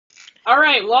All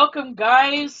right, welcome,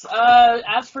 guys.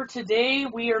 As for today,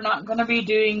 we are not going to be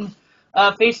doing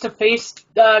face-to-face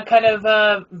kind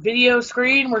of video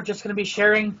screen. We're just going to be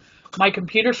sharing my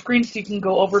computer screen so you can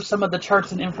go over some of the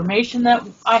charts and information that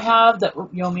I have that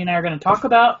Yomi and I are going to talk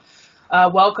about.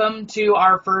 Welcome to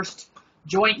our first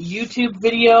joint YouTube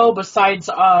video besides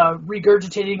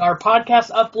regurgitating our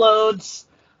podcast uploads.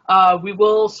 We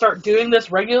will start doing this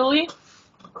regularly,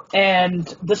 and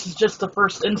this is just the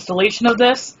first installation of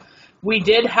this. We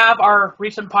did have our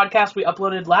recent podcast we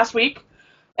uploaded last week,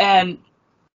 and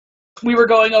we were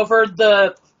going over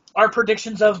our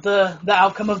predictions of the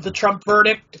outcome of the Trump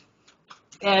verdict.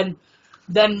 And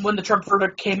then when the Trump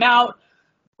verdict came out,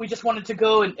 we just wanted to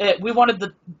go and we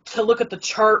wanted to look at the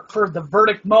chart for the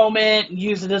verdict moment,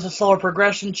 use it as a solar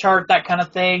progression chart, that kind of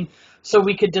thing, so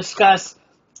we could discuss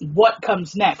what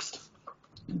comes next.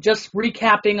 Just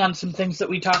recapping on some things that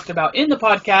we talked about in the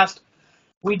podcast,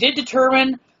 we did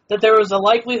determine that there was a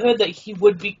likelihood that he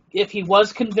would be, if he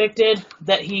was convicted,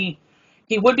 that he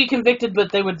would be convicted,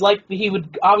 but he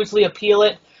would obviously appeal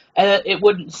it, and it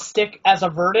wouldn't stick as a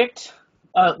verdict,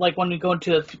 like when we go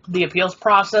into the appeals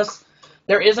process.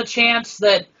 There is a chance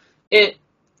that it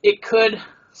could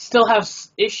still have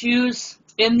issues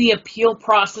in the appeal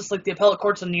process, like the appellate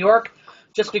courts in New York,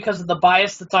 just because of the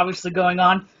bias that's obviously going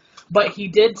on. But he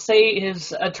did say,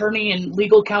 his attorney and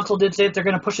legal counsel did say that they're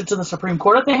going to push it to the Supreme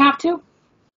Court if they have to.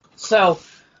 So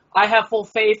I have full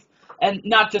faith, and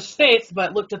not just faith,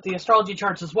 but looked at the astrology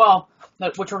charts as well,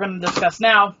 which we're going to discuss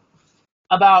now,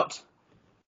 about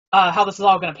how this is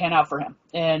all going to pan out for him.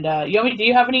 And Yomi, do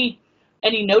you have any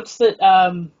notes that,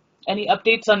 any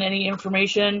updates on any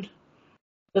information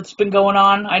that's been going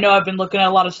on? I know I've been looking at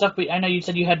a lot of stuff, but I know you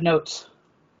said you had notes.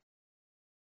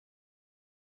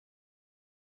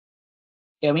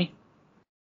 Yomi?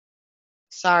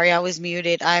 Sorry, I was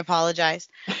muted. I apologize.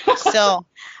 So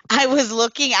I was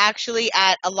looking actually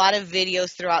at a lot of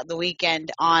videos throughout the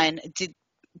weekend on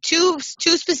two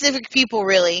specific people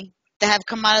really that have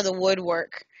come out of the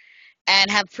woodwork and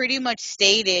have pretty much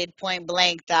stated point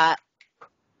blank that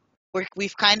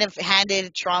we've kind of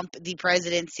handed Trump the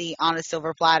presidency on a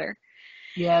silver platter.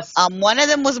 Yes. One of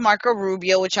them was Marco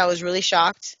Rubio, which I was really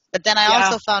shocked. But then I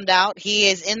also found out he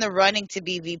is in the running to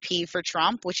be VP for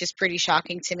Trump, which is pretty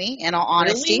shocking to me, in all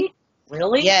honesty.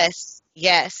 Really?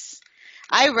 Yes.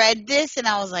 I read this and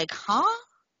I was like, huh?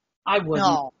 I wouldn't.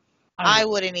 No, I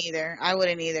wouldn't either.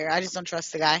 I just don't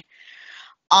trust the guy.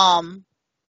 And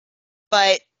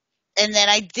then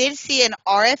I did see an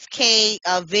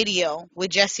RFK video with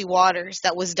Jesse Waters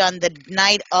that was done the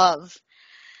night of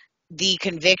the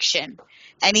conviction.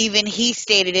 And even he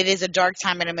stated it is a dark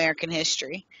time in American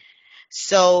history.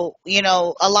 So,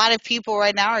 a lot of people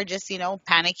right now are just,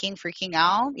 panicking, freaking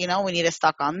out. We need to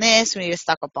stock on this. We need to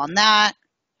stock up on that.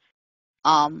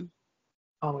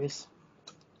 Always.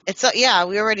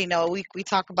 We already know. We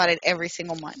talk about it every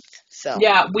single month. So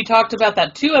yeah, we talked about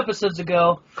that 2 episodes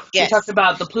ago. Yes. We talked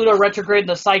about the Pluto retrograde and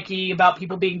the psyche, about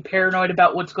people being paranoid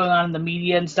about what's going on in the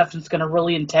media and stuff that's going to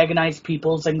really antagonize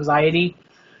people's anxiety.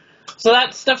 So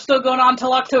that stuff's still going on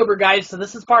till October, guys, so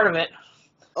this is part of it.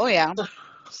 Oh, yeah.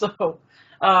 So,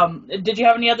 did you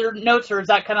have any other notes, or is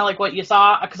that kind of like what you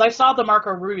saw? Because I saw the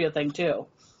Marco Rubio thing, too.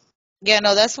 Yeah,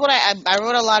 no, that's what I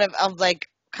wrote a lot of like,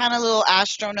 kind of little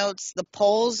astro notes. The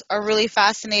polls are really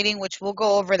fascinating, which we'll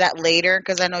go over that later,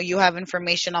 because I know you have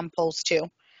information on polls, too.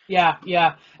 Yeah.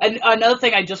 And another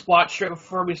thing I just watched right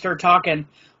before we started talking,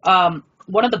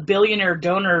 one of the billionaire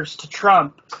donors to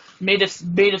Trump made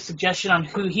a suggestion on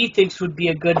who he thinks would be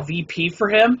a good VP for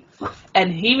him,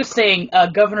 and he was saying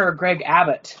Governor Greg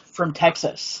Abbott from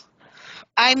Texas.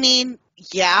 I mean,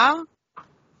 yeah,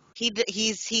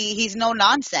 he's no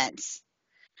nonsense,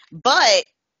 but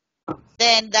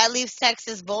then that leaves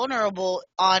Texas vulnerable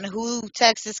on who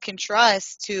Texas can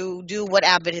trust to do what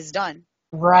Abbott has done.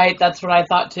 Right, that's what I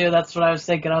thought too. That's what I was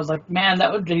thinking. I was like, man,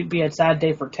 that would be a sad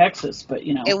day for Texas, but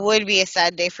It would be a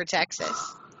sad day for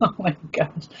Texas. Oh my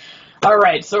gosh. All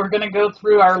right, so we're going to go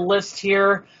through our list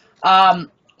here.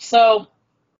 So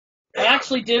I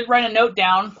actually did write a note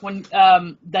down when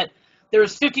that there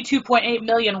was 52.8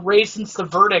 million raised since the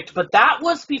verdict, but that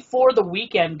was before the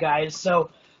weekend, guys.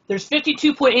 So there's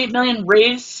 52.8 million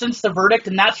raised since the verdict,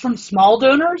 and that's from small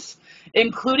donors,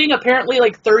 including apparently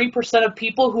like 30% of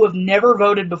people who have never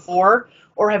voted before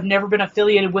or have never been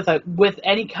affiliated with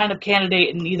any kind of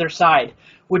candidate in either side,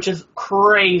 which is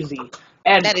crazy.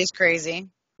 And that is crazy.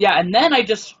 Yeah, and then I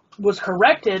just was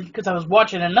corrected because I was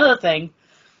watching another thing.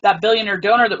 That billionaire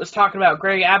donor that was talking about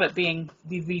Greg Abbott being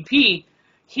the VP,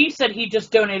 he said he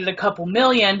just donated a couple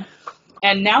million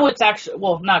And now it's actually,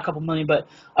 well, not a couple million, but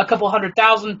a couple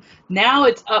 100,000. Now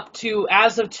it's up to,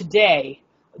 as of today,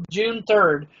 June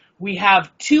 3rd, we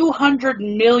have 200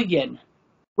 million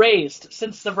raised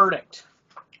since the verdict.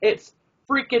 It's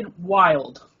freaking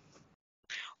wild.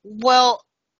 Well,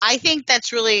 I think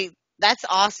that's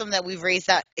awesome that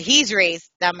he's raised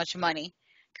that much money.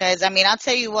 Because, I mean, I'll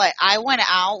tell you what, I went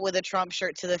out with a Trump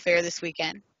shirt to the fair this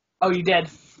weekend. Oh, you did?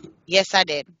 Yes, I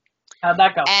did. How'd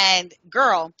that go? And,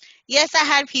 girl, yes, I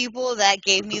had people that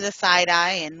gave me the side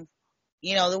eye and,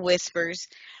 the whispers.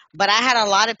 But I had a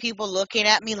lot of people looking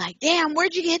at me like, damn,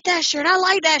 where'd you get that shirt? I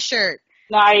like that shirt.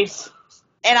 Nice.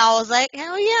 And I was like,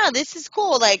 hell yeah, this is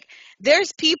cool. Like,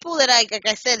 there's people that like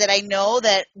I said, that I know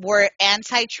that were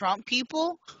anti-Trump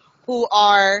people who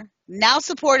are now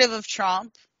supportive of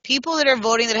Trump. People that are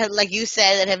voting that have, like you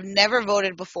said, that have never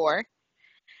voted before,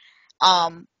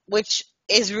 which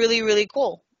is really, really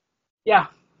cool. Yeah.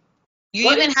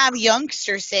 You even have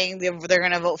youngsters saying they're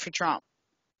going to vote for Trump.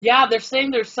 Yeah, they're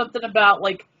saying there's something about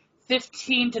like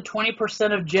 15 to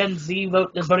 20% of Gen Z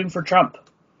is voting for Trump.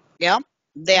 Yeah,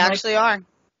 they actually are.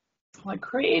 Like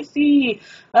crazy.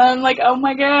 I'm like, oh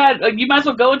my god. Like, you might as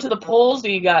well go into the polls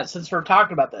that you got since we're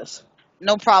talking about this.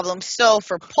 No problem. So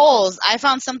for polls, I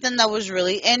found something that was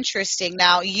really interesting.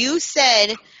 Now, you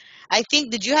said, I think,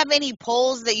 did you have any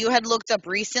polls that you had looked up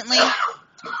recently?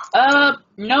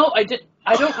 No, I did.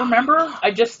 I don't remember. I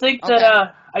just think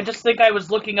that I was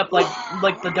looking up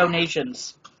like the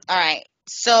donations. All right.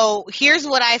 So here's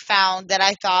what I found that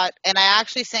I thought, and I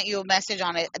actually sent you a message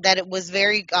on it, that it was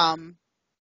very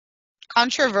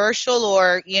controversial,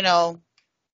 or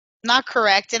not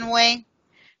correct in a way,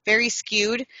 very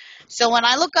skewed. So when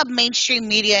I look up mainstream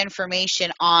media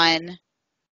information on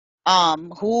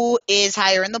who is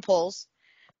higher in the polls,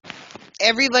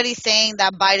 everybody's saying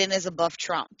that Biden is above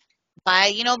Trump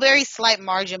by very slight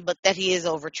margin, but that he is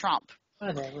over Trump.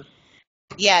 Whatever.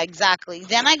 Yeah, exactly.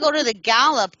 Then I go to the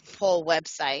Gallup poll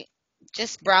website,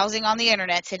 just browsing on the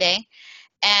internet today,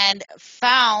 and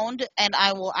found, and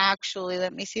I will actually,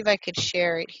 let me see if I could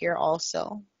share it here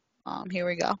also. Here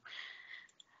we go.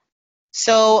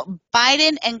 So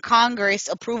Biden and Congress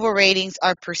approval ratings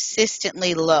are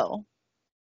persistently low.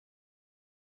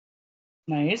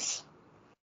 Nice.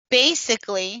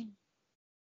 Basically,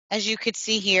 as you could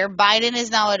see here, Biden is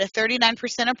now at a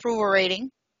 39% approval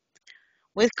rating,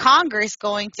 with Congress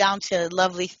going down to a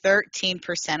lovely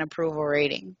 13% approval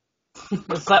rating.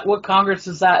 Is that what Congress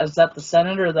is that? Is that the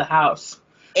Senate or the House?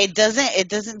 It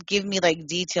doesn't give me like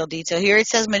detail. Here it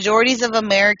says majorities of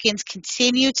Americans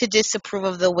continue to disapprove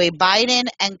of the way Biden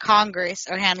and Congress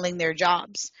are handling their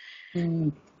jobs. 56%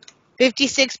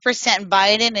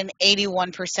 Biden and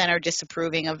 81% are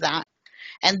disapproving of that.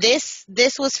 And this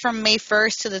was from May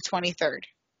 1st to the 23rd.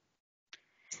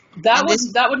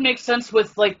 That would make sense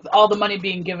with like all the money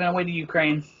being given away to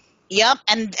Ukraine. Yep,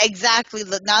 and exactly.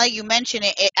 Now that you mention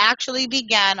it, it actually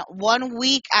began 1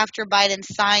 week after Biden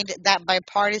signed that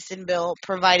bipartisan bill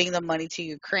providing the money to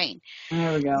Ukraine.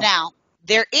 There we go. Now,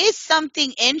 there is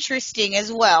something interesting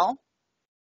as well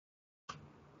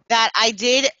that I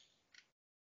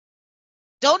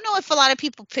don't know if a lot of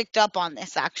people picked up on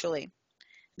this, actually.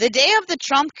 The day of the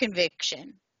Trump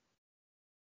conviction,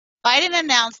 Biden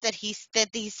announced that he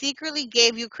secretly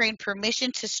gave Ukraine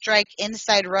permission to strike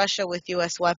inside Russia with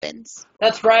U.S. weapons.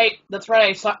 That's right.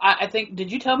 I think.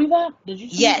 Did you tell me that? Did you?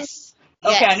 Yes.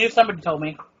 Okay, yes. I knew somebody told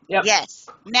me. Yep. Yes.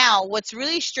 Now, what's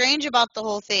really strange about the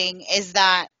whole thing is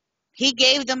that he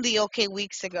gave them the okay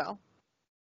weeks ago.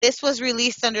 This was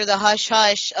released under the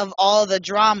hush-hush of all the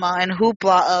drama and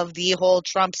hoopla of the whole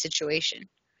Trump situation.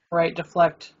 Right,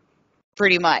 deflect.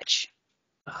 Pretty much.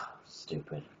 Ugh,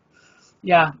 stupid.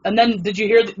 Yeah, and then did you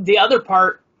hear the other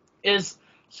part is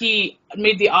he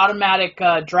made the automatic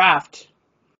draft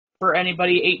for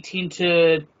anybody 18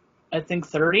 to, I think,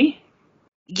 30?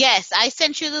 Yes, I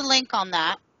sent you the link on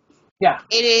that. Yeah.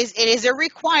 It is a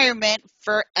requirement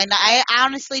for, and I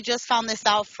honestly just found this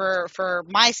out for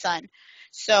my son.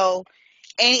 So,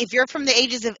 and if you're from the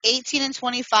ages of 18 and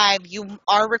 25, you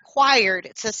are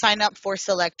required to sign up for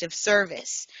selective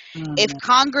service. Mm-hmm. If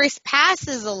Congress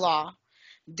passes a law,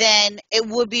 then it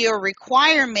would be a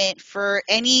requirement for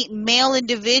any male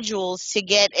individuals to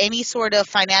get any sort of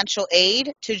financial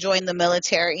aid to join the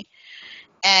military.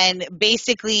 And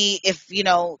basically, if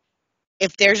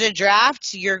there's a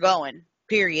draft, you're going.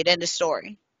 Period. End of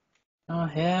story. Oh,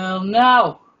 hell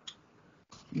no.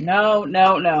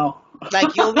 No.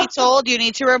 Like, you'll be told you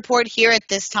need to report here at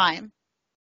this time.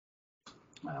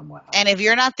 Wow. And if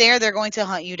you're not there, they're going to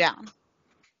hunt you down.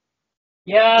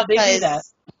 Yeah, they do that.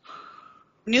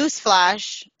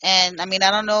 Newsflash, and I mean,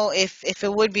 I don't know if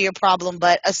it would be a problem,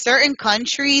 but certain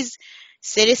countries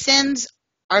Citizens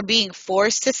are being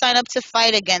forced to sign up to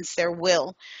fight against their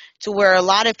will, to where a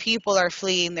lot of people are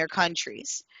fleeing their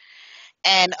countries.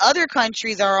 And other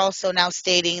countries are also now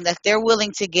stating that they're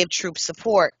willing to give troop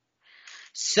support.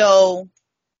 So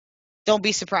don't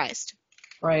be surprised.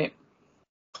 Right.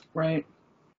 Right.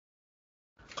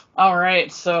 All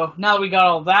right. So now that we got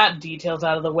all that details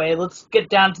out of the way, let's get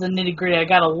down to the nitty gritty. I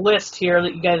got a list here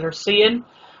that you guys are seeing,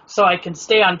 so I can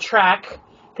stay on track.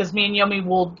 Because me and Yomi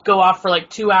will go off for like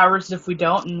 2 hours if we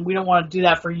don't, and we don't want to do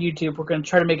that for YouTube. We're going to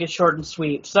try to make it short and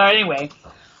sweet. So anyway,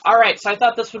 all right. So I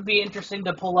thought this would be interesting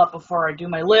to pull up before I do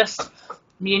my list.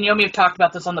 Me and Yomi have talked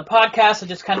about this on the podcast. I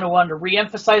just kind of wanted to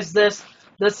re-emphasize this.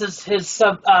 This is his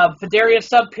Fideria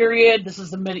sub-period. This is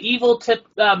the medieval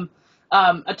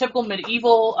a typical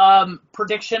medieval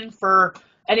prediction for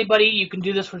anybody. You can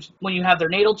do this when you have their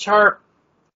natal chart.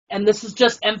 And this is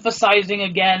just emphasizing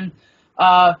again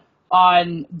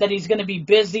on that he's going to be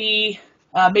busy,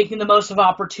 making the most of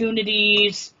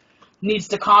opportunities, needs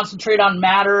to concentrate on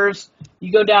matters.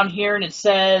 You go down here and it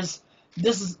says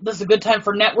this is a good time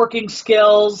for networking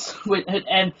skills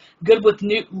and good with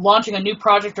launching a new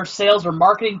project or sales or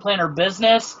marketing plan or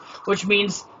business, which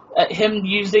means him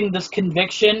using this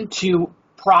conviction to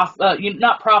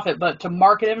not profit, but to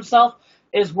market himself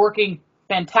is working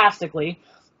fantastically.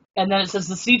 And then it says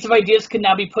the seeds of ideas can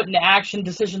now be put into action.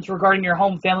 Decisions regarding your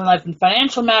home, family life, and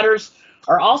financial matters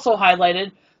are also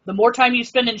highlighted. The more time you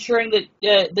spend ensuring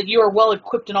that you are well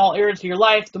equipped in all areas of your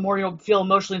life, the more you'll feel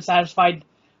emotionally satisfied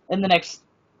in the next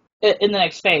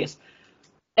phase.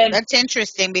 And that's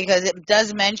interesting because it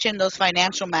does mention those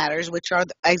financial matters, which are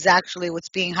exactly what's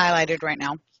being highlighted right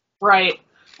now. Right.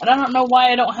 And I don't know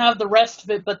why I don't have the rest of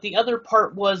it, but the other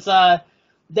part was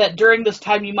that during this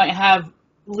time you might have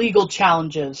legal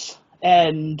challenges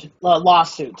and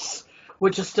lawsuits,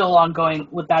 which is still ongoing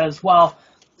with that as well.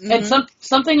 Mm-hmm. And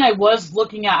something I was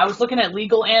looking at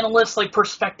legal analysts, like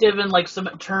Perspective and like some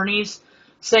attorneys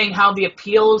saying how the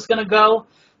appeal is going to go,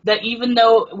 that even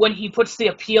though when he puts the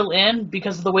appeal in,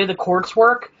 because of the way the courts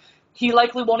work, he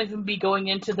likely won't even be going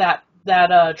into that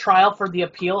trial for the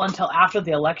appeal until after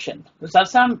the election. Does that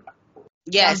sound?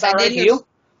 Yes, I did hear.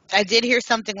 I did hear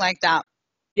something like that.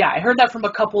 Yeah, I heard that from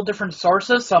a couple different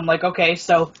sources, so I'm like, okay,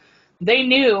 so they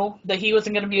knew that he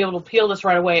wasn't going to be able to appeal this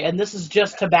right away, and this is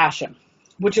just to bash him,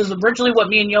 which is originally what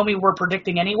me and Yomi were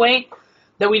predicting anyway,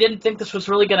 that we didn't think this was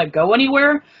really going to go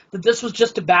anywhere, that this was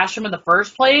just to bash him in the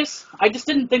first place. I just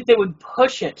didn't think they would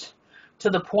push it to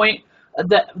the point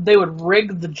that they would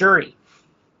rig the jury.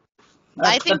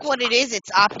 I think what it is,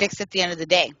 it's optics at the end of the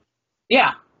day.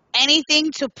 Yeah.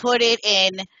 Anything to put it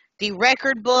in the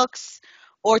record books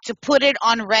or to put it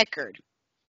on record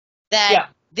that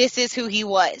this is who he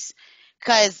was.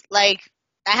 Because, like,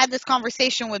 I had this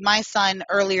conversation with my son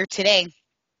earlier today.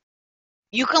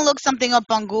 You can look something up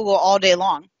on Google all day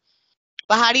long.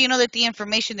 But how do you know that the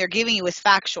information they're giving you is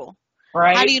factual?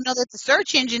 Right. How do you know that the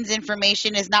search engine's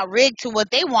information is not rigged to what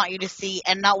they want you to see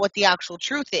and not what the actual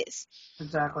truth is?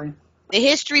 Exactly. The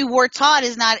history we're taught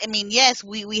is not, I mean, yes,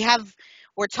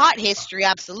 we're taught history,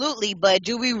 absolutely, but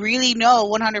do we really know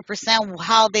 100%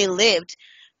 how they lived,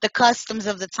 the customs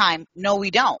of the time? No, we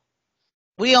don't.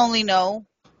 We only know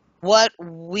what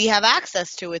we have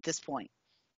access to at this point,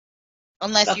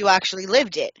 unless you actually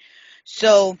lived it.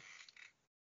 So,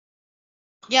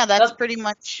 yeah, that's pretty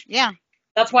much, yeah.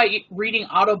 That's why reading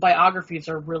autobiographies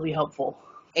are really helpful.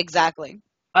 Exactly.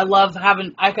 I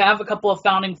have a couple of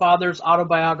founding fathers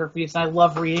autobiographies, and I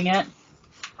love reading it.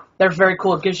 They're very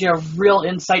cool. It gives you a real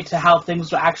insight to how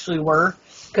things actually were.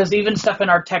 Because even stuff in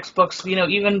our textbooks,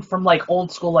 even from like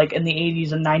old school, like in the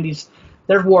 80s and 90s,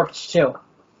 they're warped too.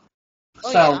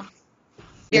 Oh, yeah.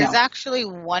 There's actually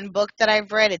one book that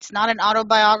I've read. It's not an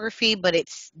autobiography, but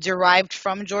it's derived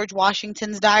from George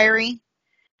Washington's diary.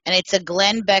 And it's a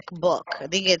Glenn Beck book.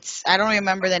 I don't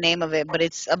remember the name of it, but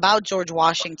it's about George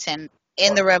Washington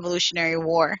in the Revolutionary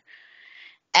War.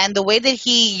 And the way that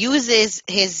he uses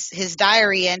his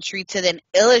diary entry to then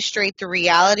illustrate the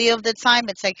reality of the time,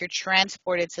 it's like you're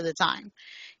transported to the time.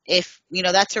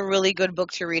 That's a really good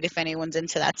book to read if anyone's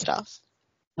into that stuff.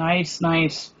 Nice.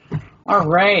 All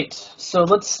right. So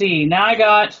let's see.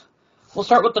 Now we'll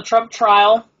start with the Trump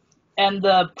trial and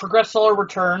the Progress Solar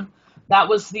return. That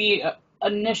was the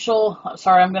initial,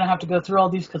 sorry, I'm going to have to go through all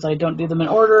these because I don't do them in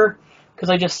order, because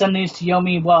I just send these to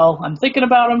Yomi while I'm thinking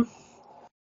about them.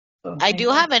 So, I do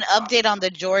have an update on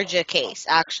the Georgia case,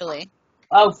 actually.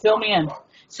 Oh, fill me in.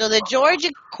 So the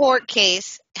Georgia court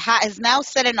case has now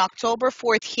set an October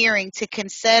 4th hearing to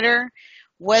consider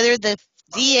whether the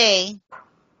DA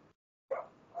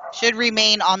should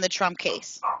remain on the Trump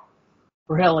case.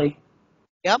 Really?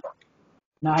 Yep.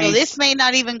 So this Nice. may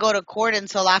not even go to court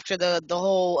until after the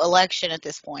whole election at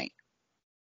this point.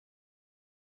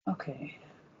 Okay.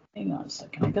 Hang on a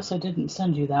second. I guess I didn't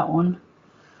send you that one.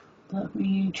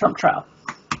 Trump trial.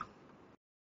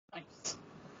 Nice.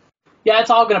 Yeah, it's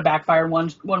all going to backfire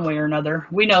one way or another.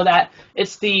 We know that.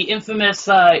 It's the infamous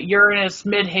Uranus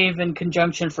Midhaven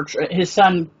conjunction for his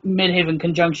son Midhaven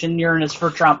conjunction Uranus for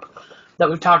Trump that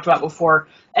we've talked about before.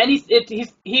 And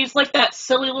he's like that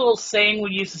silly little saying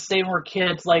we used to say when we were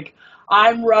kids, like,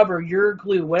 I'm rubber, you're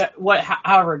glue,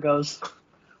 however it goes.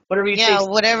 Whatever you say. Yeah,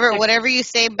 whatever you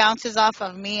say bounces off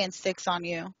of me and sticks on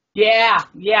you. Yeah,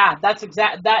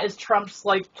 that is Trump's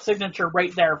like signature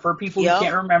right there for people who Yep.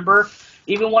 can't remember.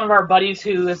 Even one of our buddies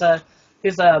who is a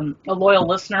loyal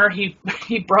listener, he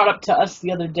brought up to us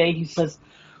the other day, he says,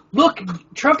 "Look,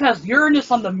 Trump has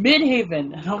Uranus on the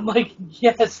Midhaven." And I'm like,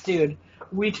 "Yes, dude.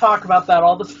 We talk about that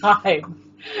all the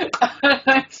time."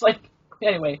 It's like,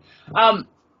 anyway.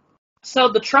 So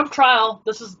the Trump trial,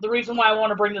 this is the reason why I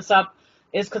want to bring this up,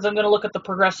 is because I'm going to look at the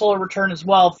progressive return as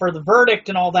well for the verdict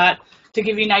and all that to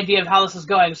give you an idea of how this is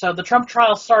going. So the Trump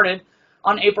trial started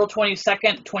on April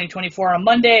 22nd, 2024 on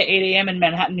Monday at 8 a.m. in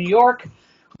Manhattan, New York.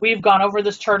 We've gone over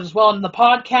this chart as well in the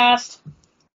podcast.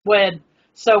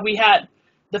 So we had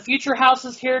the future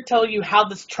houses here tell you how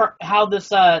this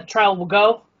trial will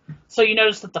go. So you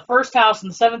notice that the first house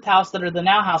and the seventh house that are the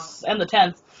now houses and the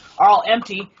 10th are all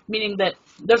empty, meaning that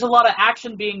there's a lot of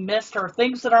action being missed or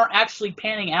things that aren't actually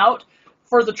panning out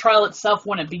for the trial itself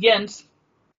when it begins.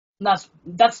 And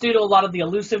that's due to a lot of the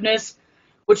elusiveness,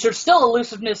 which there's still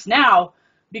elusiveness now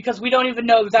because we don't even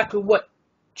know exactly what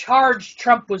charge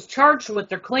Trump was charged with.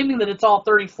 They're claiming that it's all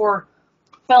 34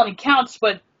 felony counts,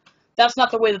 but that's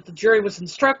not the way that the jury was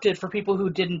instructed for people who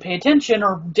didn't pay attention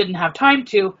or didn't have time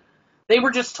to. They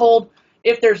were just told,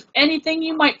 if there's anything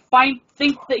you might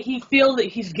think that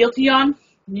he's guilty on,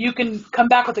 you can come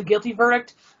back with a guilty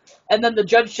verdict. And then the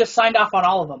judge just signed off on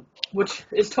all of them, which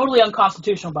is totally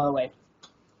unconstitutional, by the way.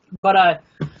 But,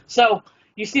 so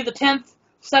you see the 10th,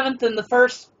 7th, and the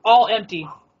 1st, all empty.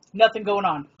 Nothing going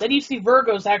on. Then you see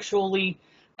Virgo's actually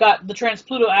got the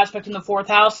trans-Pluto aspect in the 4th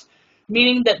house,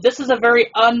 meaning that this is a very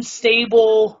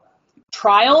unstable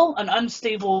trial, an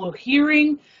unstable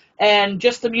hearing, and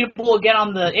just the mutable again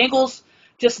on the angles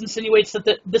just insinuates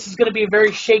that this is going to be a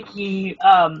very shaky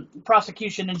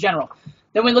prosecution in general.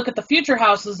 Then we look at the future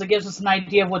houses. It gives us an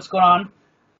idea of what's going on.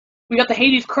 We got the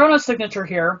Hades Chronos signature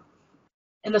here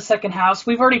in the 2nd house.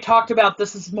 We've already talked about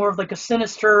this is more of like a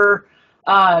sinister,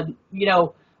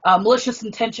 malicious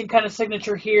intention kind of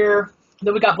signature here.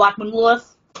 Then we got Black Moon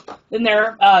Lilith in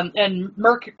there, and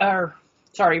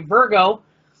Virgo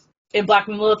in Black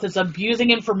Moon Lilith is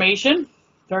abusing information,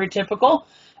 very typical.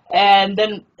 And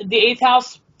then the 8th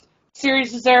house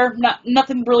series is there.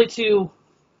 Nothing really to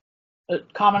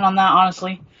comment on that,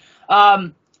 honestly.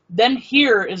 Then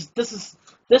here this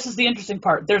is the interesting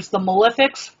part. There's the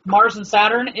malefics, Mars and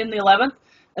Saturn in the 11th,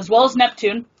 as well as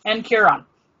Neptune and Chiron.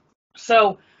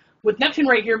 So with Neptune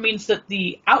right here means that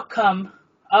the outcome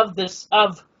of this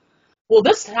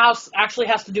house actually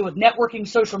has to do with networking,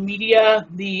 social media,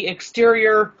 the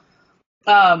exterior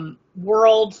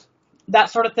world, that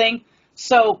sort of thing.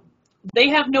 So they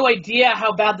have no idea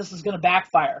how bad this is going to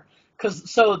backfire.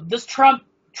 So this Trump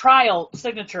trial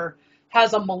signature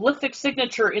has a malefic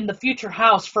signature in the future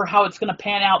house for how it's going to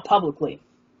pan out publicly.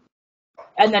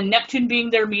 And then Neptune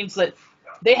being there means that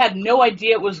they had no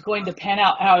idea it was going to pan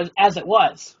out as it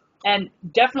was. And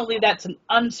definitely that's an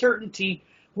uncertainty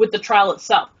with the trial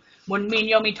itself. When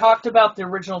me and Yomi talked about the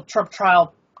original Trump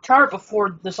trial chart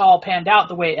before this all panned out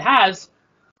the way it has,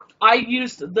 I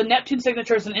used the Neptune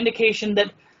signature as an indication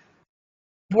that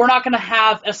we're not going to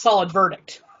have a solid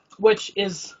verdict, which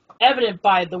is evident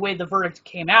by the way the verdict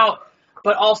came out.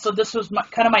 But also, this was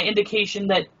kind of my indication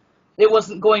that it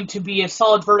wasn't going to be a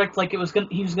solid verdict. Like he was going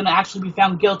to actually be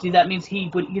found guilty. That means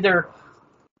it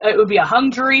would be a hung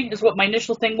jury, is what my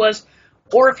initial thing was,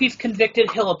 or if he's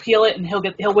convicted, he'll appeal it and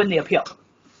he'll win the appeal.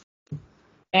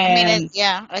 And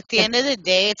at the end of the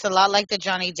day, it's a lot like the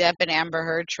Johnny Depp and Amber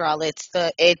Heard trial.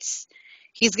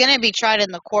 He's going to be tried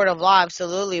in the court of law,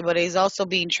 absolutely, but he's also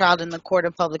being tried in the court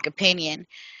of public opinion.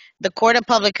 The court of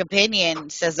public opinion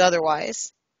says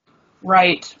otherwise.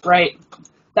 Right.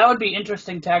 That would be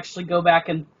interesting to actually go back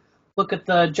and look at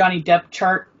the Johnny Depp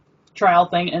trial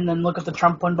thing and then look at the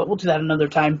Trump one, but we'll do that another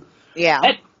time. Yeah.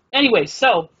 Anyway,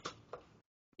 so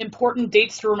important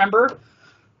dates to remember.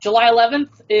 July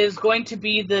 11th is going to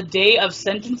be the day of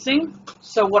sentencing.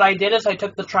 So what I did is I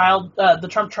took the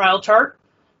Trump trial chart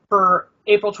for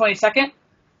April 22nd,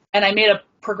 and I made a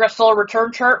progressive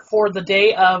return chart for the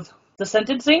day of the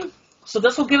sentencing. So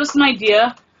this will give us an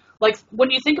idea like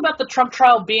when you think about the Trump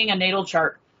trial being a natal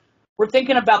chart, we're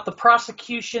thinking about the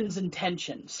prosecution's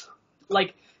intentions.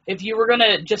 Like, if you were going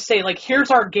to just say, like,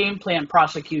 here's our game plan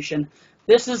prosecution,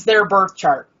 this is their birth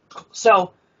chart.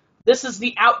 So this is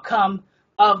the outcome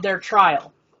of their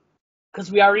trial. Because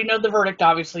we already know the verdict,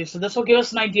 obviously. So this will give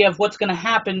us an idea of what's going to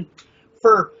happen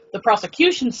for the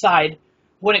prosecution side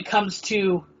when it comes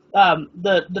to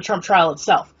the Trump trial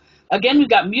itself. Again, we've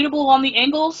got mutable on the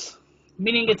angles,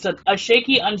 meaning it's a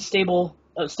shaky, unstable,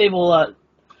 stable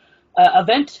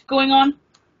event going on.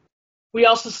 We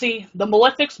also see the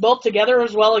malefics both together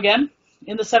as well again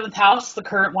in the 7th house, the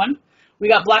current one. We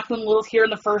got Black Moon Lilith here in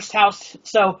the 1st house.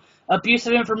 So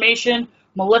abusive information,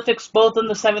 malefics both in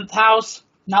the 7th house.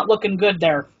 Not looking good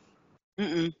there.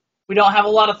 Mm-mm. We don't have a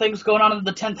lot of things going on in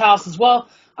the 10th house as well.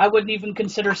 I wouldn't even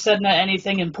consider Sedna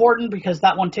anything important because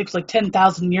that one takes like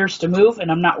 10,000 years to move,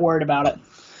 and I'm not worried about it.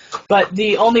 But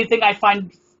the only thing I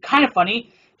find kind of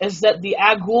funny is that the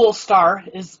Agul star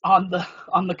is on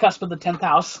the cusp of the 10th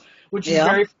house, which is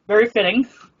very, very fitting.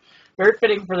 Very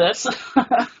fitting for this.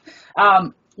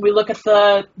 We look at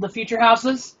the future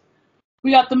houses.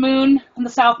 We got the moon and the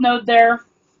south node there.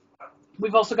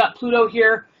 We've also got Pluto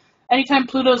here. Anytime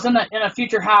Pluto's in a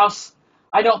future house,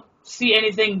 I don't see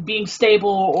anything being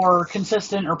stable or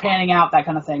consistent or panning out, that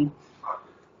kind of thing.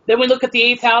 Then we look at the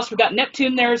 8th house. We've got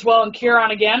Neptune there as well and Chiron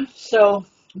again. So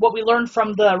what we learned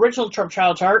from the original Trump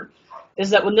trial chart is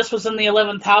that when this was in the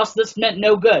 11th house, this meant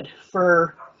no good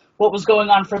for what was going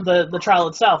on for the trial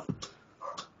itself.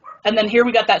 And then here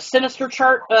we got that sinister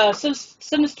chart,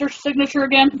 sinister signature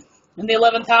again in the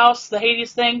 11th house, the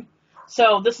Hades thing.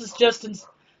 So this is just,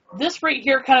 this right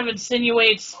here kind of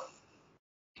insinuates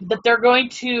that they're going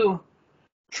to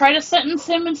try to sentence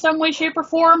him in some way, shape, or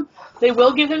form. They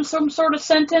will give him some sort of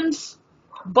sentence.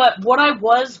 But what I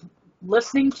was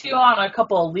listening to on a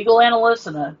couple of legal analysts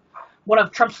and one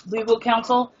of Trump's legal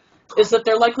counsel is that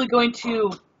they're likely going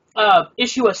to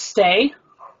issue a stay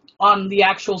on the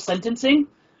actual sentencing,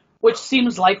 which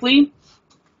seems likely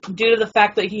due to the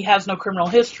fact that he has no criminal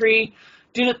history,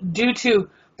 due to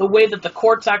the way that the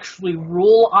courts actually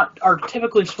are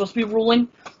typically supposed to be ruling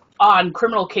on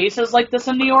criminal cases like this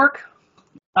in New York.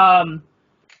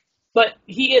 But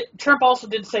Trump also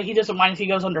did say he doesn't mind if he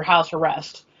goes under house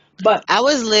arrest. But I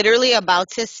was literally about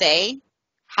to say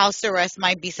house arrest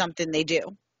might be something they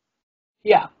do.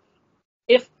 Yeah.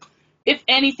 If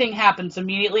anything happens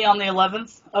immediately on the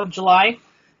 11th of July,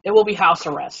 it will be house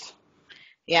arrest.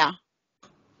 Yeah.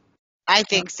 I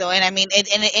think so. And I mean,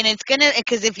 and it's going to,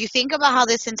 because if you think about how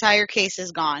this entire case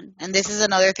has gone, and this is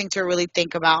another thing to really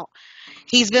think about,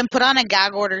 he's been put on a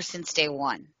gag order since day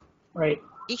one. Right.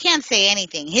 He can't say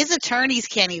anything. His attorneys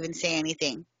can't even say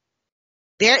anything.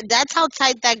 That's how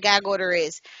tight that gag order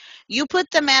is. You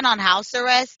put the man on house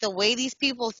arrest, the way these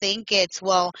people think it's,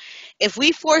 well, if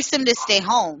we force him to stay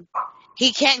home,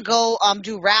 he can't go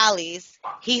do rallies.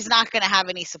 He's not going to have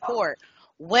any support.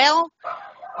 Well,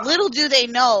 little do they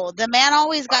know, the man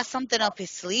always got something up his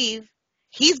sleeve.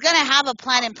 He's going to have a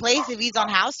plan in place if he's on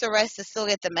house arrest to still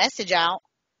get the message out.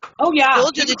 Oh, yeah.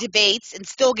 Still do the debates and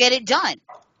still get it done.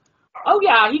 Oh,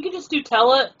 yeah. He could just do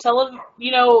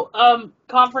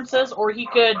conferences, or he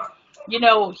could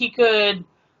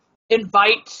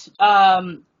invite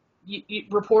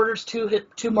reporters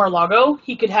to Mar-a-Lago.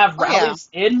 He could have rallies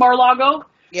in Mar-a-Lago.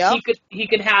 Yeah. He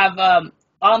could have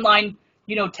online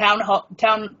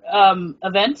town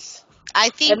events. I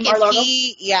think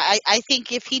I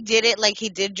think if he did it like he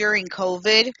did during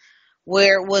COVID,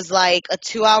 where it was like a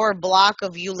 2-hour block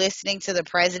of you listening to the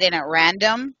president at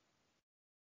random.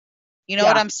 You know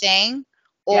what I'm saying?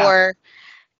 Or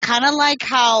kind of like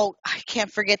how, I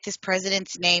can't forget this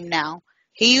president's name now.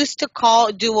 He used to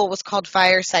do what was called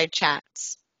fireside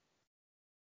chats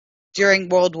during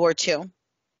World War II,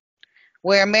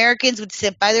 where Americans would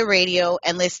sit by the radio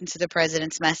and listen to the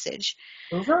president's message.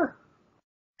 Over?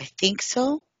 I think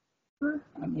so.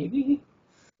 Maybe.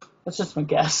 That's just my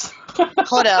guess.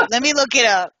 Hold up. Let me look it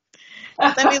up.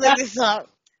 Let me look this up.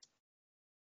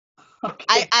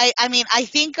 Okay. I mean, I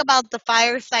think about the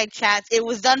fireside chats. It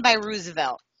was done by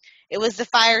Roosevelt. It was the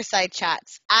fireside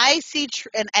chats. I see,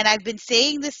 and I've been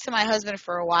saying this to my husband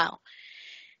for a while.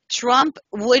 Trump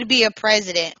would be a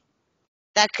president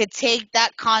that could take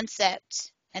that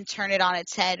concept and turn it on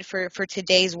its head for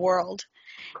today's world.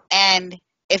 And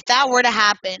if that were to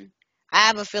happen, I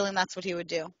have a feeling that's what he would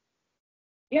do.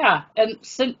 Yeah, and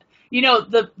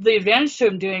the advantage to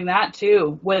him doing that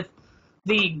too, with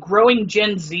the growing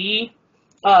Gen Z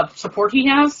support he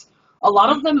has, a lot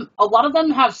of them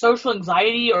have social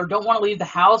anxiety or don't want to leave the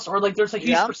house, or like there's a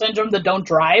huge percentage of them that don't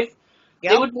drive.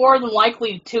 They would more than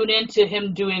likely tune into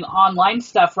him doing online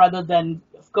stuff rather than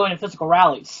going to physical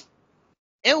rallies.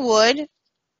 It would.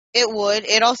 It would.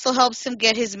 It also helps him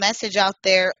get his message out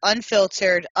there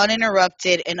unfiltered,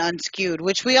 uninterrupted, and unskewed,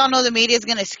 which we all know the media is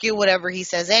going to skew whatever he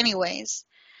says anyways.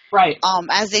 Right.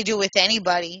 As they do with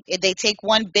anybody. If they take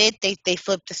one bit, they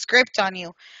flip the script on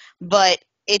you. But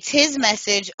it's his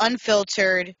message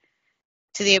unfiltered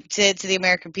to the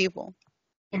American people.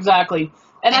 Exactly.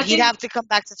 And I he'd think, have to come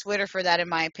back to Twitter for that, in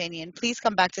my opinion. Please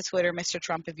come back to Twitter, Mr.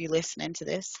 Trump, if you're listening to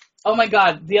this. oh my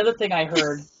God, the other thing I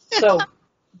heard. So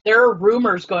there are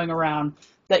rumors going around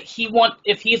that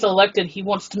if he's elected, he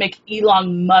wants to make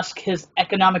Elon Musk his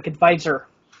economic advisor.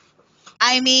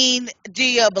 I mean, do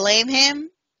you blame him?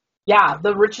 Yeah,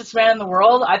 the richest man in the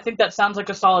world. I think that sounds like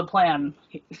a solid plan.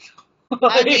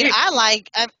 I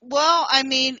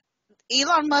mean,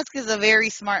 Elon Musk is a very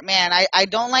smart man. I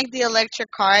don't like the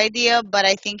electric car idea, but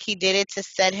I think he did it to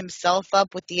set himself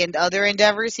up with the other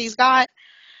endeavors he's got.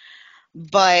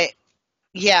 But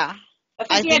yeah,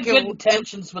 I think he had good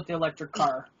intentions with the electric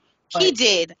car. He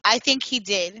did. I think he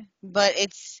did, but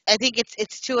I think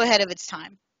it's too ahead of its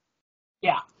time.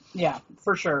 Yeah,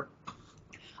 for sure.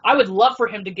 I would love for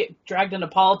him to get dragged into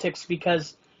politics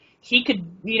because he could,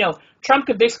 Trump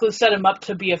could basically set him up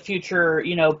to be a future,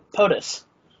 POTUS.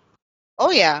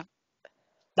 Oh yeah.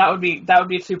 That would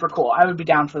be super cool. I would be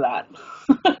down for that.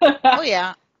 Oh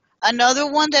yeah.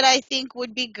 Another one that I think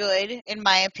would be good, in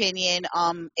my opinion,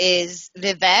 is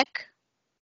Vivek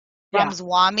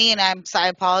Ramaswamy, and I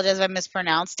apologize if I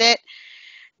mispronounced it.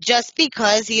 Just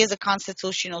because he is a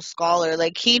constitutional scholar,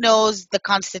 like he knows the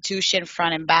Constitution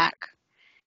front and back.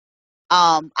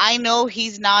 I know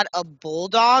he's not a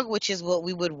bulldog, which is what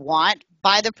we would want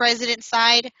by the president's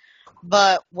side,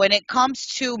 but when it comes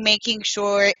to making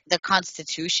sure the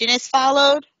Constitution is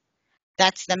followed,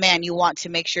 that's the man you want to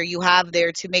make sure you have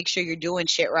there to make sure you're doing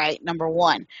shit right, number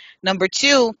one. Number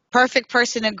two, perfect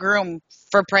person to groom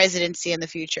for presidency in the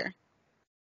future.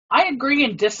 I agree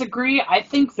and disagree. I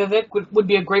think Vivek would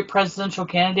be a great presidential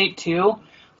candidate too,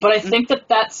 but I think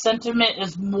that sentiment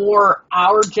is more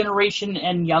our generation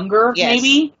and younger,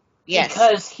 maybe. Yes.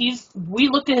 Because we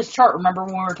looked at his chart, remember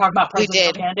when we were talking about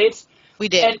presidential candidates? We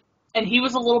did. And he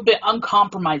was a little bit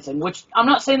uncompromising, which I'm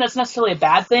not saying that's necessarily a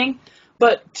bad thing,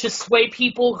 but to sway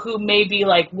people who may be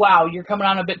like, wow, you're coming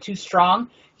on a bit too strong,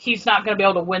 he's not going to be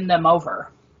able to win them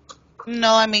over.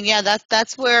 No, I mean, yeah,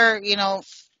 that's where,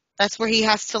 that's where he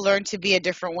has to learn to be a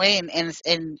different way,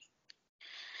 and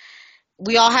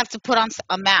we all have to put on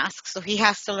a mask, so he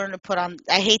has to learn to put on,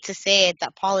 I hate to say it,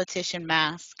 that politician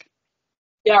mask.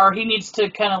 Yeah, or he needs to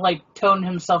kind of like tone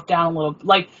himself down a little.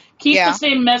 Like, keep the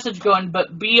same message going,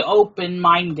 but be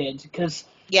open-minded, because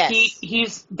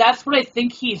that's what I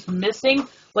think he's missing.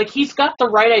 Like, he's got the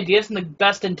right ideas and the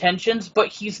best intentions, but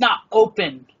he's not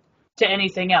open to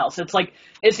anything else. It's like,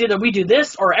 it's either we do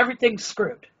this or everything's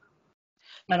screwed.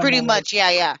 Pretty much,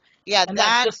 yeah. And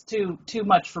that's just too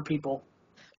much for people.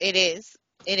 It is.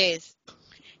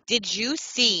 Did you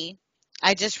see,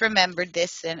 I just remembered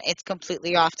this, and it's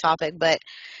completely off topic, but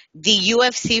the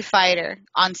UFC fighter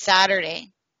on Saturday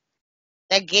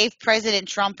that gave President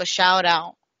Trump a shout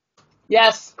out.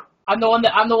 Yes, I'm the one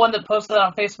that posted it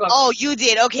on Facebook. Oh, you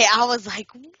did? Okay, I was like,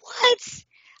 what?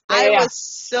 Yeah, I was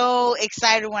so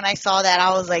excited when I saw that.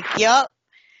 I was like, yep,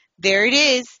 there it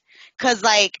is. Because,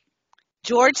 like,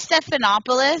 George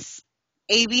Stephanopoulos,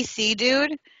 ABC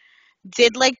dude,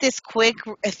 did like this quick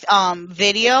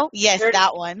video. Yes,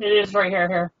 that one. It is right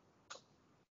here.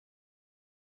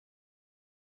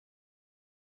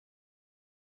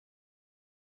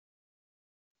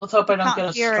 Let's hope I don't get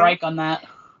a strike on that.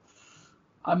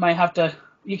 I might have to.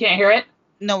 You can't hear it?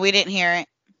 No, we didn't hear it.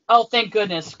 Oh, thank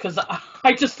goodness, because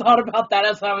I just thought about that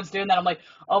as I was doing that. I'm like,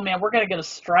 oh man, we're gonna get a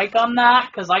strike on that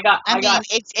because I mean,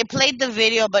 it played the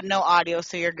video but no audio,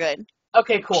 so you're good.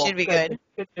 Okay, cool. Should be good.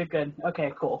 Good.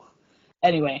 Okay, cool.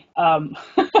 Anyway,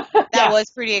 that was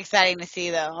pretty exciting to see,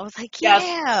 though. I was like,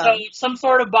 yeah. So some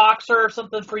sort of boxer or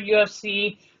something for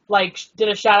UFC did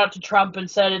a shout out to Trump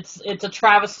and said it's a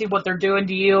travesty what they're doing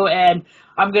to you, and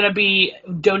I'm gonna be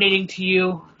donating to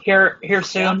you here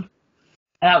soon. Yeah.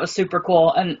 And that was super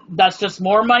cool. And that's just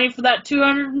more money for that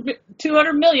 200 million.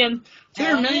 200 million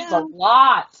is a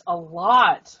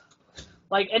lot.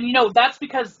 Like, and that's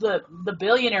because the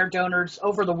billionaire donors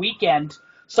over the weekend.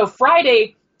 So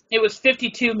Friday, it was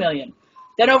 52 million.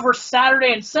 Then over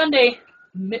Saturday and Sunday,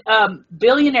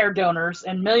 billionaire donors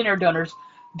and millionaire donors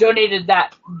donated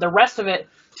the rest of it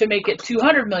to make it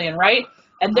 200 million, right?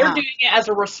 And they're doing it as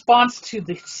a response to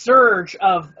the surge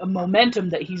of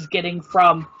momentum that he's getting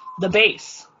from the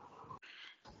base.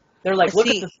 They're like, look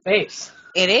at this base.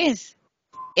 It is.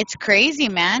 It's crazy,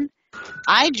 man.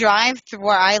 I drive through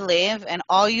where I live, and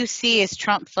all you see is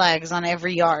Trump flags on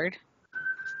every yard,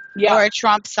 Yeah, or a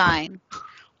Trump sign,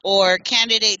 or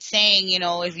candidates saying,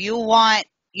 if you want,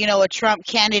 a Trump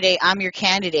candidate, I'm your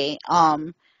candidate.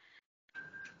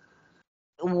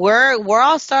 We're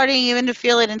all starting even to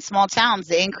feel it in small towns,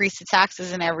 the increase to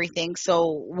taxes and everything.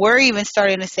 So we're even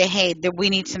starting to say, hey, we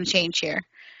need some change here.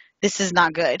 This is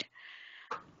not good.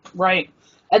 right.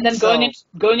 And then So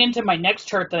going into my next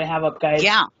chart that I have up, guys,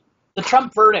 yeah, the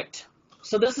Trump verdict.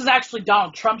 So this is actually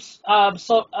Donald Trump's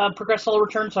progress solar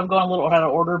return. So I'm going a little out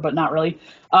of order, but not really.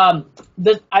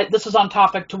 This is on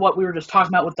topic to what we were just talking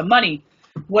about with the money.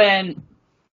 When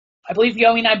I believe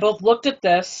Yomi and I both looked at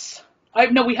this.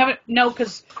 No, we haven't. No,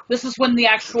 because this is when the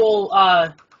actual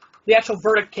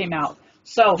verdict came out.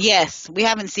 So yes, we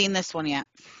haven't seen this one yet.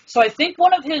 I think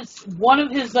one of his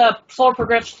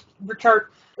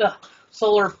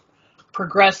solar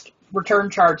progressed return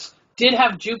charts did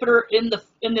have Jupiter in the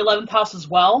 11th house as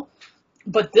well.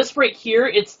 But this right here,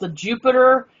 it's the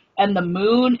Jupiter and the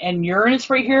Moon and Uranus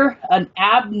right here. An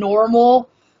abnormal,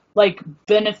 like,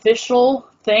 beneficial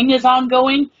thing is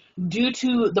ongoing due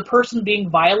to the person being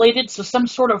violated. So some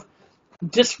sort of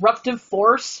disruptive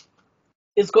force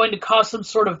is going to cause some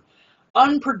sort of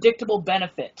unpredictable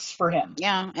benefits for him.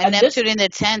 Yeah, and And Neptune in the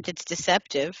 10th, it's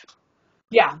deceptive.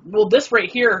 yeah, well, this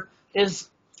right here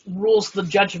rules the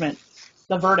judgment,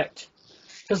 the verdict.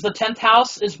 Because the 10th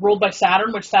house is ruled by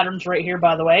Saturn, which Saturn's right here,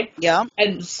 by the way. Yeah.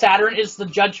 And Saturn is the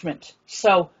judgment.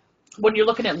 So when you're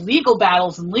looking at legal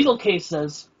battles and legal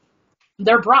cases,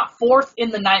 they're brought forth in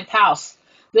the 9th house.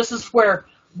 This is where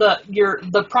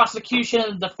the prosecution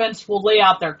and the defense will lay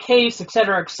out their case, et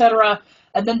cetera,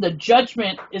 and then the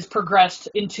judgment is progressed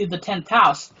into the 10th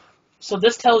house. So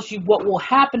this tells you what will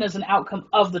happen as an outcome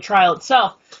of the trial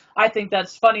itself. I think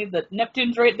that's funny that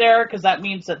Neptune's right there because that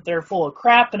means that they're full of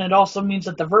crap, and it also means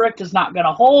that the verdict is not going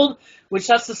to hold, which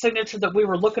that's the signature that we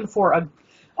were looking for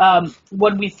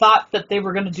when we thought that they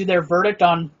were going to do their verdict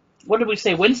on, what did we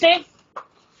say, Wednesday?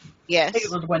 Yes. I think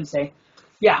it was Wednesday.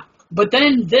 Yeah. But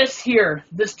then this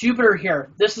Jupiter here,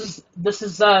 this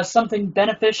is something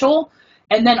beneficial.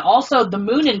 And then also the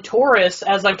Moon in Taurus,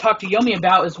 as I've talked to Yomi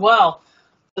about as well,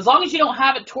 as long as you don't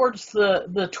have it towards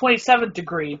the 27th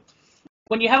degree,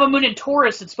 when you have a Moon in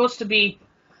Taurus, it's supposed to be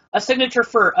a signature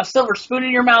for a silver spoon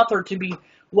in your mouth or to be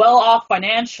well off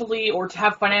financially or to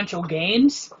have financial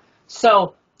gains.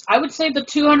 So I would say the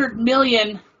 $200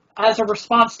 million as a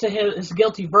response to his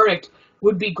guilty verdict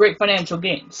would be great financial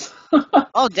gains.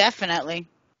 Oh, definitely.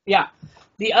 Yeah.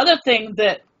 The other thing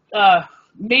that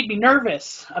made me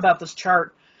nervous about this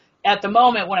chart at the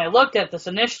moment when I looked at this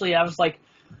initially, I was like,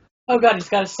 oh God, he's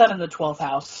got a sun in the 12th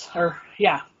house.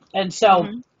 And so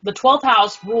the 12th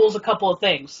house rules a couple of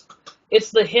things. It's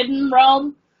the hidden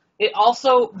realm. It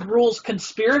also rules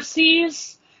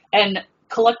conspiracies and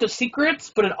collective secrets,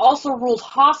 but it also rules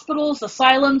hospitals,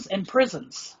 asylums, and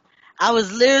prisons. I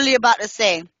was literally about to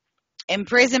say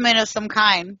imprisonment of some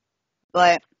kind,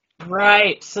 but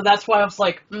Right. So that's why I was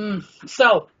like,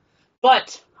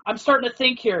 but I'm starting to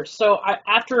think here. So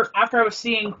after I was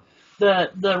seeing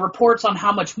the reports on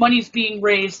how much money's being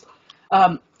raised,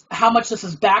 how much this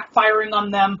is backfiring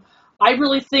on them, I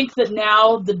really think that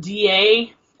now the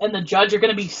DA and the judge are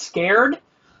going to be scared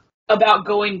about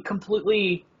going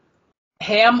completely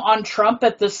ham on Trump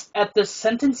at this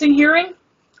sentencing hearing.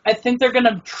 I think they're going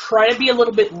to try to be a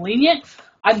little bit lenient.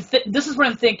 This is what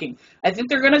I'm thinking. I think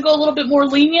they're going to go a little bit more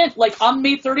lenient. Like on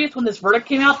May 30th when this verdict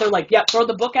came out, they're like, yeah, throw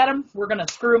the book at him. We're going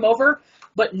to screw him over.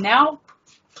 But now,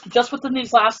 just within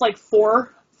these last like four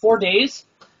days,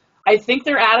 I think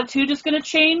their attitude is going to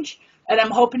change. And I'm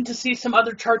hoping to see some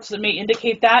other charts that may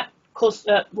indicate that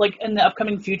like in the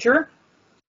upcoming future.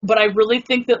 But I really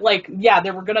think that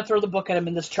they were going to throw the book at him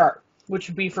in this chart, which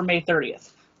would be for May 30th.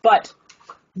 But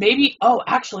maybe,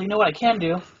 actually, you know what I can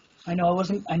do? I know I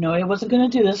wasn't going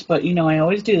to do this, but I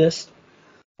always do this.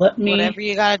 whatever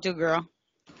you gotta do, girl.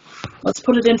 Let's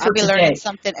put it in for I'll be today. learning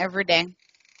something every day.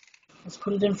 Let's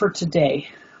put it in for today.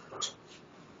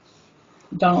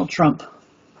 Donald Trump.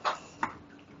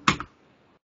 Come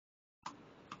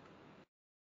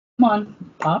on,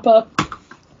 pop up.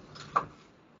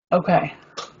 Okay.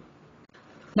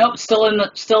 Nope, still in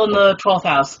the 12th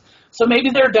house. So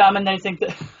maybe they're dumb and they think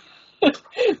that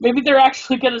maybe they're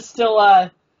actually going to still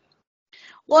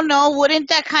Well, no, wouldn't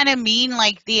that kind of mean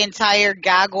like the entire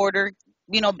gag order?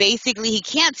 Basically he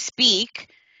can't speak.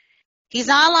 He's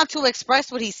not allowed to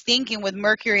express what he's thinking with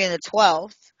Mercury in the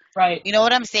 12th. right. You know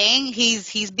what I'm saying?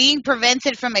 He's being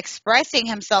prevented from expressing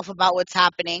himself about what's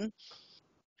happening.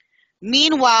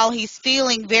 Meanwhile, he's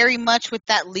feeling very much with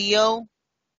that Leo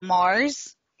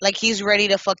Mars. Like he's ready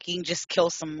to fucking just kill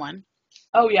someone.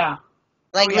 Oh yeah.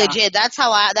 Like Oh, yeah. legit. That's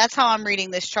how I'm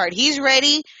reading this chart. He's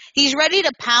ready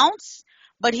to pounce,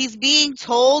 but he's being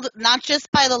told not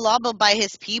just by the law but by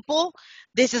his people,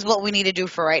 this is what we need to do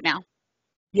for right now.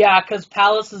 Yeah, because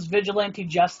Pallas is vigilante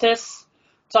justice.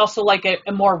 It's also like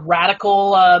a more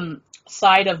radical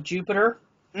side of Jupiter.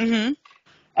 Mhm.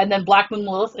 And then Black Moon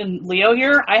Lilith in Leo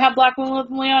here. I have Black Moon Lilith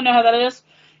in Leo. I know how that is.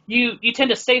 You tend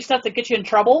to say stuff that gets you in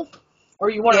trouble, or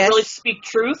you want to really Yes. speak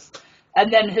truth.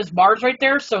 And then his Mars right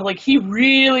there, so like he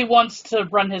really wants to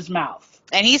run his mouth.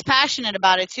 And he's passionate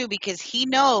about it too because he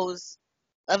knows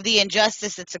of the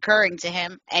injustice that's occurring to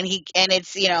him, and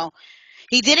it's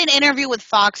he did an interview with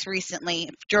Fox recently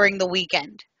during the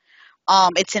weekend.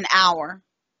 It's an hour.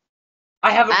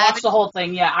 I haven't watched the whole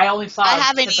thing yet. I only saw. I a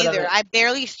haven't snippet of either. it. I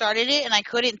barely started it, and I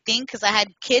couldn't think because I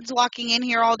had kids walking in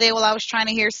here all day while I was trying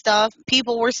to hear stuff.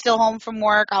 People were still home from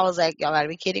work. I was like, y'all gotta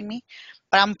be kidding me.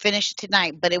 But I'm finished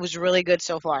tonight. But it was really good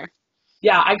so far.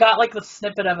 Yeah, I got like the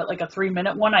snippet of it, like a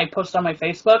 3-minute one I posted on my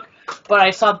Facebook, but I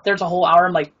saw there's a whole hour.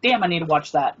 I'm like, damn, I need to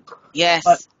watch that. Yes.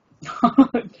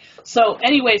 But so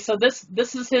anyway, so this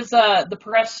is his the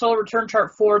progressive solar return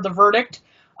chart for the verdict.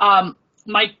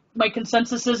 My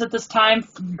consensus is at this time,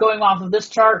 going off of this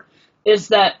chart, is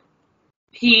that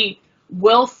he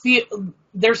will feel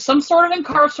there's some sort of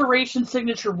incarceration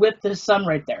signature with his sun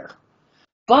right there,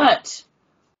 but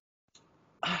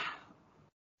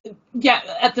yeah,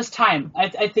 at this time,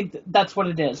 I think that's what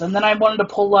it is. And then I wanted to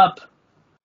pull up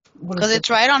because it's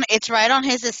right on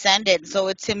his ascendant.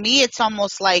 So to me, it's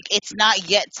almost like it's not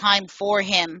yet time for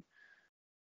him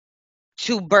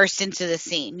to burst into the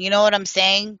scene. You know what I'm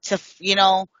saying?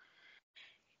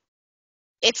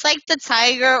 It's like the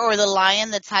tiger or the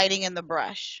lion that's hiding in the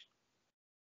brush.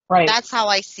 Right. That's how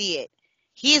I see it.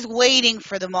 He's waiting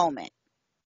for the moment.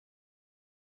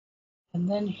 And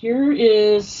then here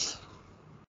is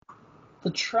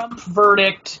the Trump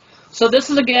verdict. So this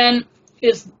is again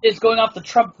is going off the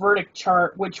Trump verdict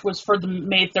chart, which was for the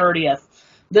May 30th.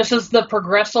 This is the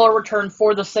progressor return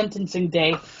for the sentencing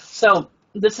day. So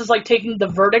this is like taking the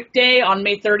verdict day on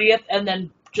May 30th and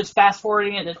then just fast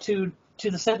forwarding it to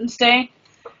the sentence day.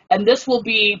 And this will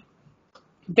be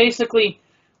basically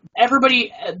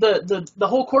everybody, the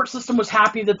whole court system was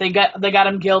happy that they got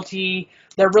him guilty.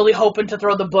 They're really hoping to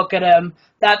throw the book at him.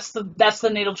 That's the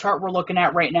natal chart we're looking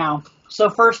at right now. So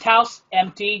first house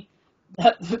empty.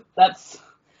 That's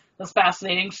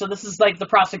fascinating. So this is like the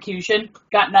prosecution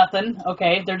got nothing.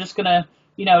 Okay, they're just gonna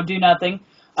do nothing.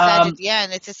 Yeah,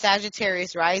 and it's a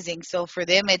Sagittarius rising, so for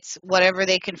them it's whatever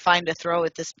they can find to throw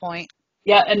at this point.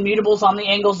 Yeah, and mutables on the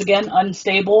angles again,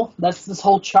 unstable. That's this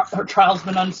whole trial's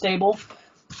been unstable.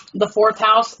 The fourth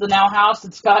house, the now house,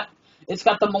 it's got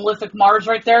the malefic Mars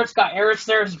right there. It's got Eris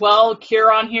there as well,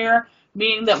 Chiron here,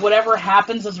 meaning that whatever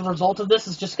happens as a result of this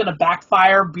is just going to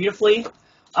backfire beautifully.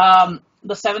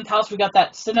 The seventh house, we got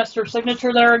that sinister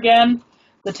signature there again.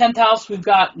 The 10th house, we've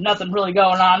got nothing really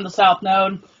going on. The south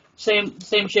node,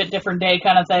 same shit, different day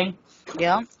kind of thing.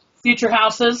 Yeah. Future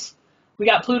houses, we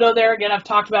got Pluto there again. I've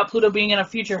talked about Pluto being in a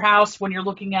future house when you're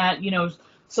looking at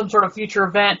some sort of future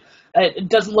event. It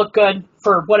doesn't look good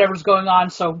for whatever's going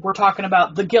on, so we're talking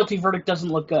about the guilty verdict doesn't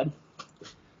look good.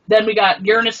 Then we got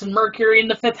Uranus and Mercury in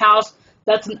the 5th house.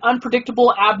 That's an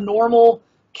unpredictable, abnormal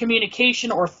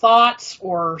communication or thoughts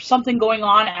or something going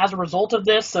on as a result of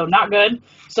this, so not good.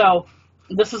 So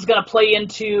this is going to play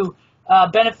into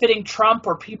benefiting Trump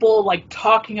or people like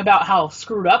talking about how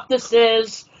screwed up this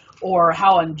is or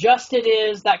how unjust it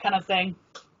is, that kind of thing.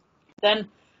 Then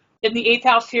in the 8th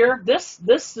house here,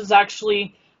 this is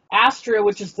actually Astra,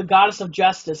 which is the goddess of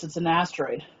justice. It's an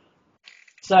asteroid.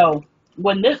 So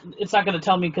when it's not going to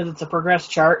tell me because it's a progress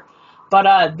chart,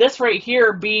 but this right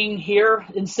here being here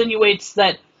insinuates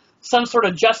that some sort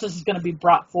of justice is going to be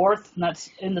brought forth, and that's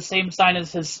in the same sign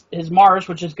as his Mars,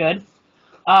 which is good.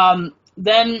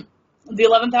 Then the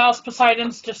 11th house,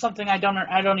 Poseidon's just something I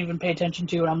don't even pay attention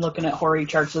to, and I'm looking at Hori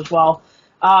charts as well.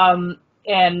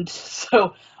 And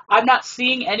so I'm not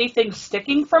seeing anything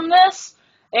sticking from this.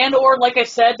 And or like I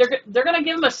said, they're going to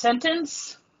give him a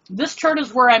sentence. This chart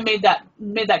is where I made that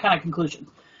kind of conclusion.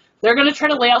 They're going to try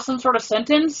to lay out some sort of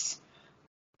sentence,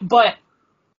 but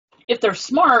if they're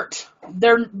smart,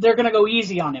 they're going to go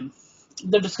easy on him.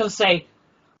 They're just going to say a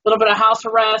little bit of house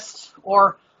arrest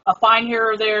or a fine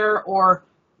here or there, or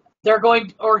they're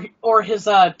going or his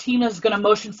team is going to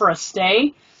motion for a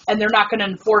stay, and they're not going to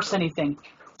enforce anything.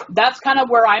 That's kind of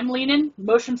where I'm leaning.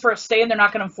 Motion for a stay, and they're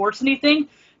not going to enforce anything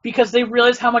because they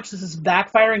realize how much this is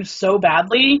backfiring so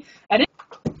badly. And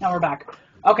now we're back.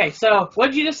 Okay, so what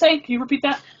did you just say? Can you repeat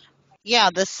that? Yeah,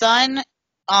 the sun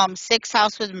sixth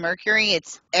house with Mercury,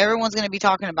 everyone's gonna be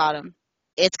talking about him.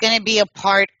 It's gonna be a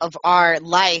part of our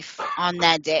life on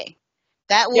that day.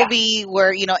 That will Yeah. be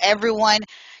where, everyone,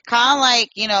 kind of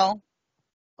like,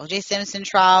 O.J. Simpson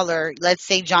trial, or let's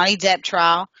say Johnny Depp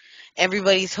trial.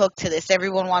 Everybody's hooked to this.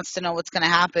 Everyone wants to know what's going to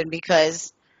happen,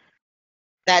 because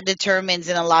that determines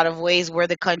in a lot of ways where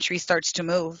the country starts to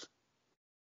move.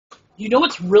 You know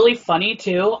what's really funny,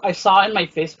 too? I saw in my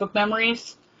Facebook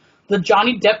memories, the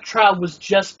Johnny Depp trial was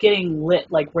just getting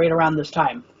lit, like, right around this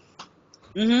time.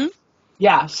 Mm-hmm.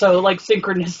 Yeah, so, like,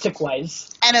 synchronistic-wise.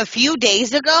 And a few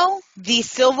days ago, the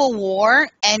Civil War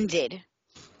ended.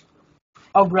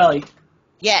 Oh, really?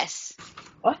 Yes.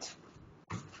 What?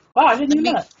 Wow, I didn't even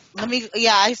know that.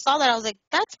 Yeah, I saw that. I was like,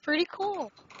 that's pretty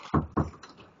cool.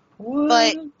 What?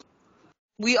 But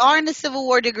we are in the Civil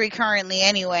War degree currently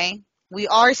anyway. We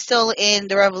are still in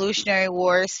the Revolutionary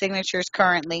War signatures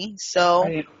currently. So,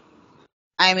 Right.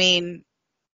 I mean,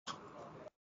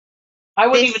 I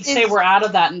wouldn't even say we're out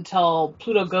of that until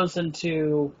Pluto goes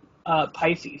into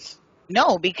Pisces.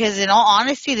 No, because in all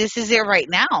honesty, this is it right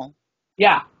now.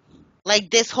 Yeah.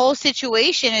 Like, this whole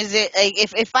situation is it. Like,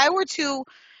 if I were to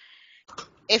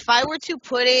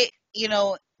put it,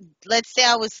 let's say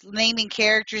I was naming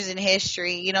characters in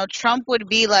history, Trump would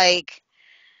be like,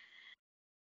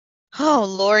 oh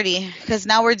lordy, because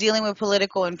now we're dealing with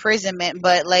political imprisonment.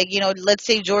 But, like, let's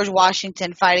say George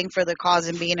Washington fighting for the cause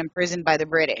and being imprisoned by the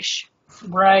British.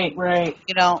 Right.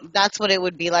 That's what it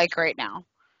would be like right now.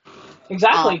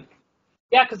 Exactly.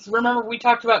 Yeah, because remember we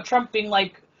talked about Trump being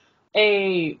like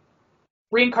a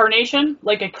reincarnation,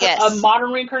 like a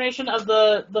modern reincarnation of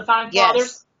the founding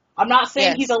fathers. I'm not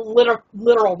saying he's a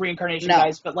literal reincarnation,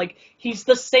 guys, but like he's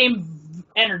the same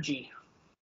energy.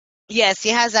 Yes, he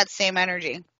has that same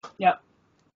energy. Yep.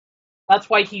 That's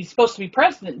why he's supposed to be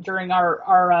president during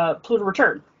our Pluto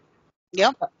return.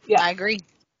 Yep. Yeah, I agree.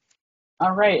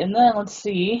 All right, and then let's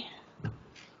see.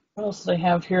 What else do I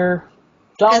have here?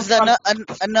 Because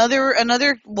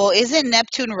another. Well, isn't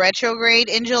Neptune retrograde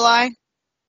in July?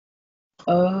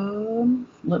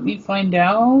 Let me find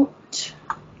out.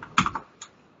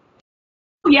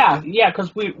 Yeah,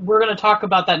 because we're going to talk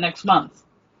about that next month.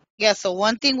 Yeah. So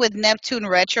one thing with Neptune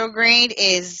retrograde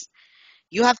is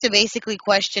you have to basically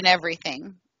question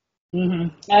everything. Mm-hmm.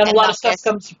 And a lot of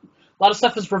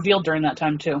stuff is revealed during that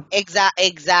time too.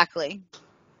 Exactly.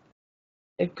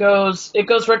 It goes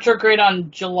retrograde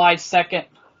on July 2nd.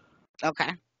 Okay.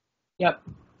 Yep.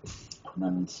 And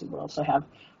then let's see what else I have.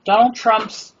 Donald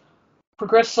Trump's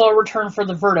progressive return for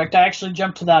the verdict. I actually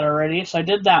jumped to that already, so I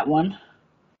did that one.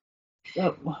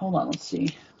 Oh, hold on, let's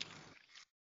see.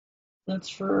 That's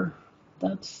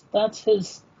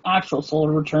his actual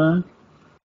solar return.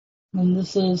 And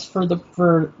this is for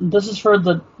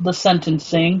the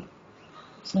sentencing.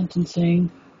 Sentencing.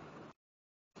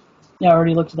 Yeah, I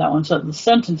already looked at that one. So the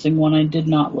sentencing one I did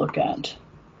not look at.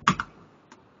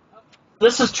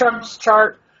 This is Trump's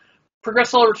chart,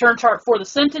 progressive return chart for the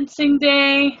sentencing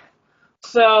day.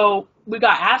 So we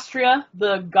got Astrea,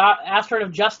 the asteroid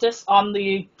of justice, on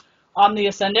the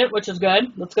ascendant, which is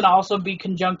good. That's going to also be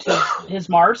conjunct his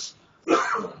Mars.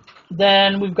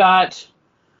 Then we've got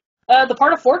the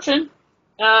part of fortune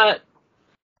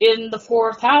in the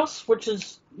fourth house, which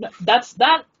is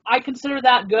that I consider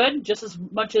that good, just as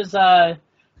much as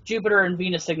Jupiter and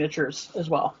Venus signatures as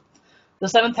well. The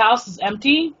seventh house is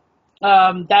empty.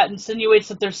 That insinuates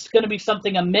that there's going to be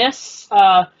something amiss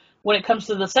when it comes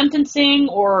to the sentencing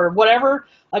or whatever.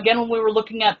 Again, when we were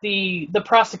looking at the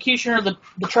prosecution or the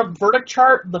Trump verdict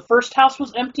chart, the first house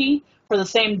was empty for the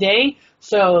same day,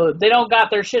 so they don't got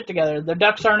their shit together. Their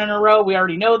ducks aren't in a row. We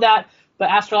already know that, but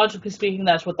astrologically speaking,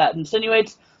 that's what that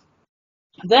insinuates.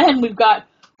 Then we've got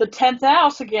the 10th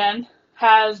house again,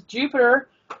 has Jupiter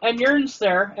and Uranus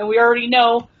there, and we already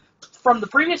know from the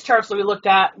previous charts that we looked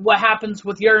at what happens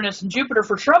with Uranus and Jupiter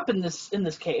for Trump in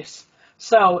this case.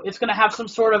 So it's going to have some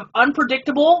sort of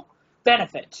unpredictable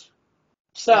benefit.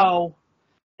 So,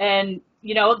 and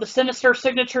the sinister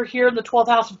signature here in the 12th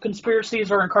house of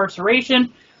conspiracies or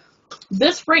incarceration.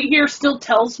 This right here still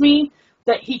tells me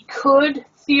that he could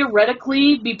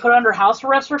theoretically be put under house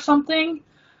arrest or something.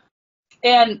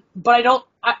 But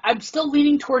I'm still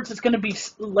leaning towards it's going to be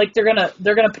like they're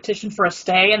gonna petition for a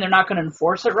stay and they're not going to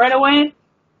enforce it right away.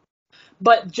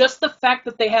 But just the fact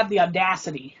that they have the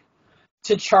audacity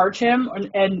to charge him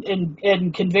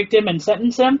and convict him and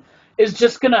sentence him is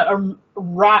just going to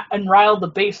unrile the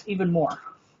base even more.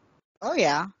 Oh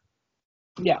yeah.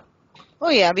 Yeah. Oh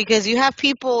yeah, because you have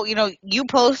people. You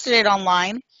posted it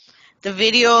online. The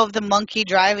video of the monkey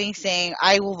driving saying,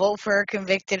 "I will vote for a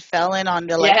convicted felon on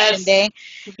election day."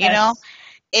 Yes.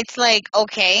 It's like,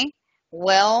 okay,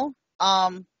 well,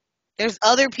 there's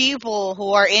other people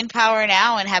who are in power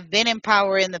now and have been in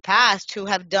power in the past who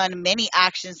have done many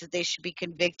actions that they should be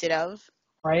convicted of.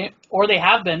 Right? Or they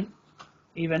have been,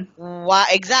 even. Why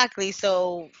exactly?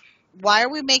 So why are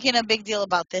we making a big deal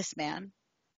about this man?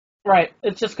 Right.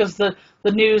 It's just because the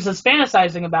news is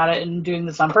fantasizing about it and doing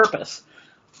this on purpose.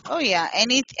 Oh yeah,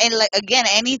 and like again,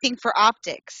 anything for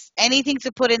optics, anything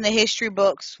to put in the history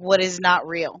books what is not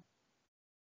real.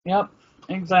 Yep,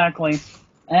 exactly.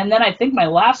 And then I think my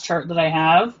last chart that I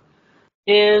have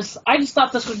is, I just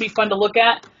thought this would be fun to look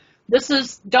at. This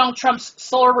is Donald Trump's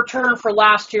solar return for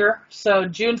last year, so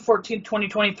June 14th,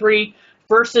 2023,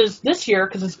 versus this year,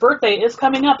 because his birthday is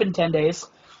coming up in 10 days,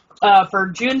 for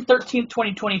June 13th,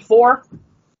 2024.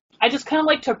 I just kind of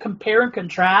like to compare and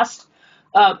contrast,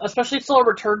 especially solar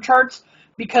return charts,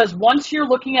 because once you're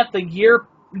looking at the year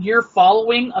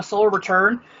following a solar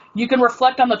return, you can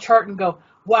reflect on the chart and go,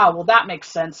 wow, well, that makes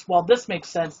sense. Well, this makes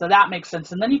sense. That makes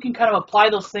sense. And then you can kind of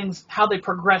apply those things, how they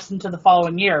progress into the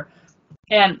following year.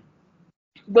 And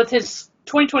with his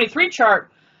 2023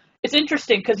 chart, it's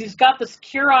interesting because he's got this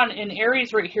Chiron in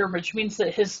Aries right here, which means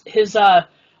that his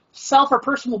self or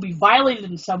person will be violated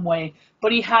in some way,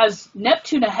 but he has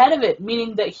Neptune ahead of it,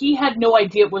 meaning that he had no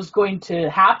idea it was going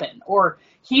to happen, or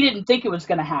he didn't think it was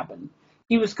going to happen.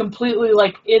 He was completely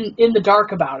like in the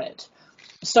dark about it.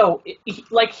 So,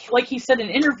 like he said in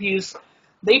interviews,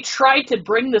 they tried to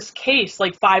bring this case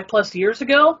like 5+ years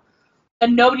ago,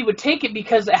 and nobody would take it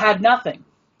because it had nothing.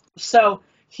 So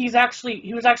he was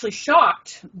actually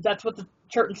shocked. That's what the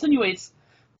chart insinuates,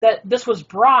 that this was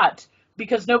brought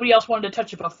because nobody else wanted to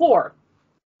touch it before.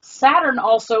 Saturn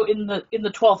also in the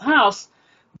 12th house.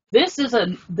 This is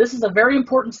a very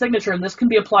important signature, and this can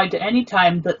be applied to any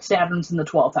time that Saturn's in the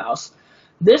 12th house.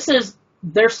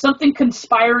 There's something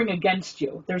conspiring against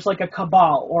you. There's like a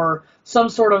cabal or some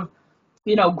sort of,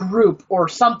 group or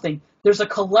something. There's a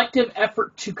collective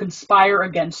effort to conspire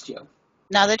against you.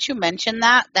 Now that you mentioned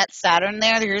that Saturn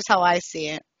there, here's how I see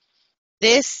it.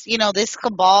 This, this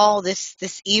cabal,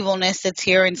 this evilness that's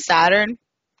here in Saturn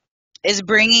is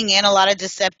bringing in a lot of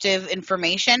deceptive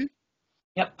information.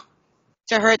 Yep.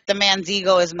 To hurt the man's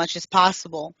ego as much as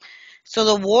possible. So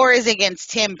the war is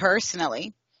against him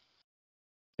personally.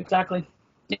 Exactly.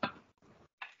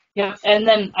 Yeah. And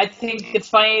then I think it's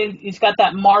funny, he's got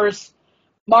that Mars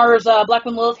Black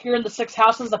Moon Lilith here in the 6th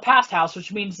house is the past house,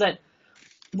 which means that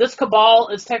this cabal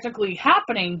is technically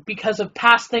happening because of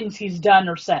past things he's done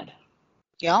or said.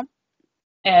 Yeah.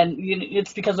 And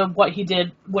it's because of what he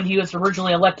did when he was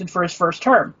originally elected for his first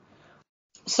term.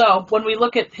 So when we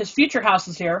look at his future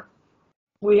houses here,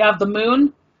 we have the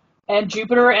Moon and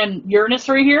Jupiter and Uranus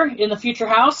right here in the future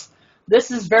house.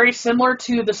 This is very similar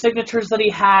to the signatures that he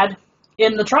had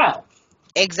in the trial.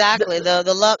 Exactly,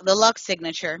 the luck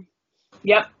signature.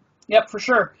 Yep, for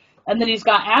sure. And then he's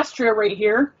got Astrea right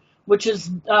here, which is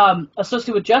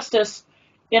associated with justice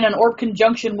in an orb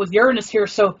conjunction with Uranus here.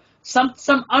 So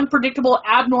some unpredictable,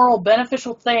 abnormal,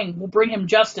 beneficial thing will bring him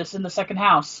justice in the 2nd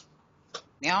house.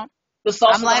 Yeah. This is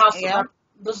also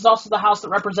this is also the house that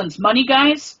represents money,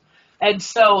 guys. And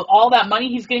so all that money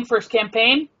he's getting for his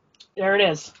campaign, there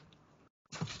it is.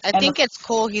 I think it's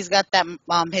cool he's got that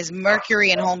his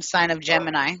Mercury and home sign of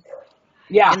Gemini.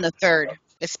 Yeah. In the 3rd.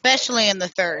 Especially in the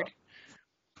 3rd.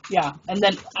 Yeah. And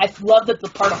then I love that the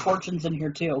part of Fortune's in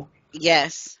here too.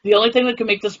 Yes. The only thing that could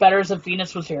make this better is if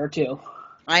Venus was here too.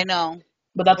 I know.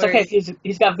 But that's okay.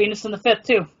 He's got Venus in the 5th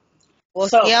too. Well,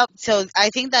 yep. So I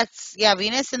think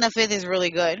Venus in the 5th is really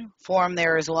good for him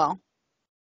there as well.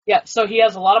 Yeah, so he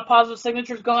has a lot of positive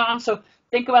signatures going on. So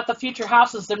think about the future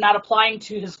houses. They're not applying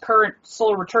to his current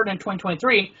solar return in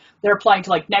 2023. They're applying to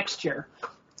like next year.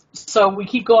 So we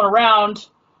keep going around.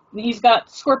 And he's got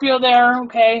Scorpio there,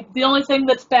 okay. The only thing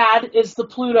that's bad is the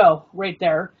Pluto right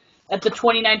there at the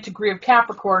 29th degree of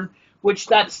Capricorn, which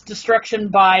that's destruction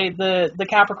by the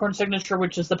Capricorn signature,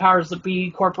 which is the powers that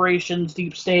be, corporations,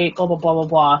 deep state, blah, blah, blah, blah,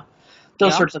 blah.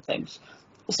 Those sorts of things.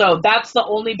 So that's the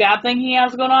only bad thing he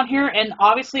has going on here. And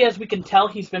obviously, as we can tell,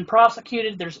 he's been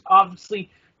prosecuted. There's obviously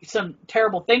some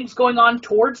terrible things going on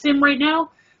towards him right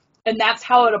now. And that's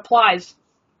how it applies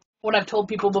when I've told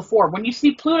people before. When you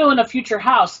see Pluto in a future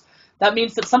house, that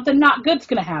means that something not good's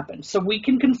going to happen. So we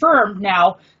can confirm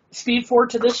now, speed forward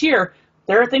to this year,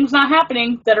 there are things not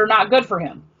happening that are not good for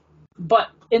him. But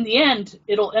in the end,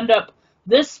 it'll end up,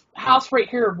 this house right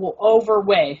here will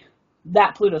overweigh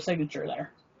that Pluto signature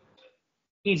there.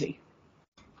 Easy.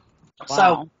 Wow.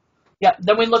 So, yeah,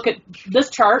 then we look at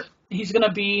this chart. He's going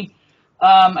to be,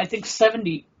 I think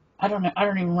 70. I don't know. I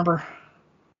don't even remember.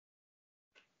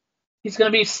 He's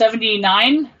going to be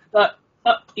 79.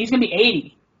 He's going to be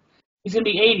 80. He's going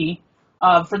to be 80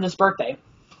 for this birthday.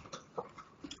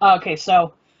 Okay,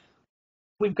 so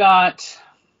we've got,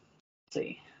 let's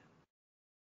see,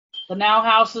 the now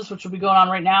houses, which will be going on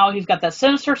right now. He's got that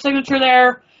sinister signature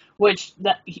there, which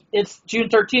it's June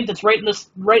 13th. It's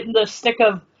right in the stick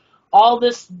of all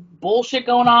this bullshit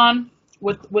going on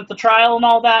with the trial and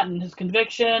all that, and his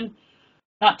conviction.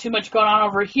 Not too much going on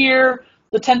over here.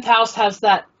 The 10th house has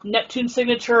that Neptune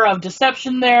signature of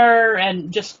deception there,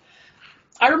 and just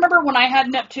I remember when I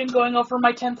had Neptune going over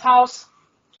my 10th house,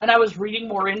 and I was reading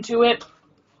more into it.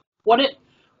 What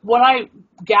I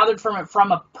gathered from it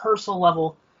from a personal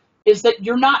level is that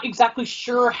you're not exactly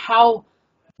sure how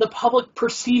the public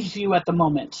perceives you at the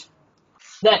moment.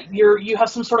 That you have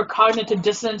some sort of cognitive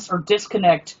dissonance or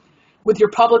disconnect with your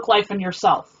public life and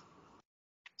yourself.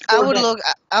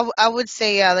 I would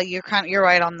say that you're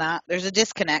right on that. There's a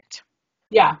disconnect.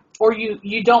 Yeah, or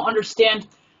you don't understand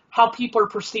how people are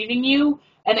perceiving you,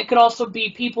 and it could also be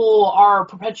people are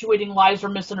perpetuating lies or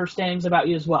misunderstandings about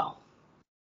you as well.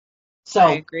 So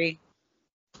I agree.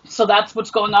 So that's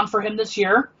what's going on for him this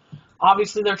year.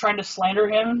 Obviously, they're trying to slander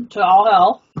him to all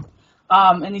hell.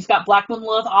 And he's got Black Moon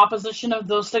Lilith opposition of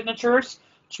those signatures,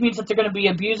 which means that they're going to be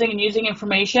abusing and using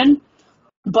information.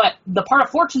 But the part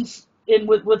of Fortune's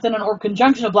within an orb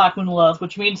conjunction of Black Moon Lilith,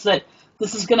 which means that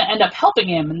this is going to end up helping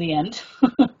him in the end,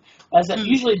 as it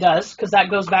usually does, because that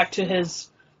goes back to his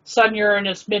Sun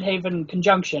Uranus Midhaven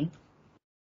conjunction.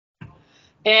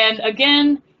 And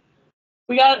again,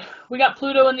 we got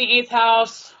Pluto in the 8th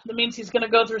house. That means he's going to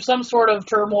go through some sort of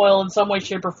turmoil in some way,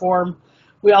 shape, or form.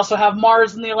 We also have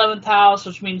Mars in the 11th house,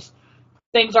 which means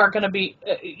things aren't going to be...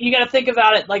 you got to think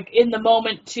about it like in the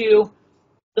moment, too.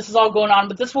 This is all going on,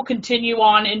 but this will continue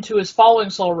on into his following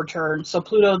solar return. So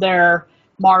Pluto there,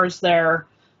 Mars there.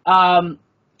 And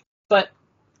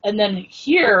then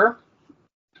here,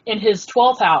 in his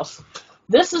 12th house,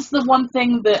 this is the one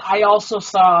thing that I also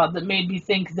saw that made me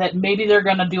think that maybe they're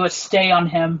going to do a stay on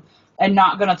him and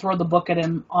not going to throw the book at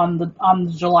him on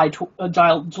July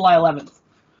 11th.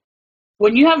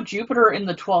 When you have Jupiter in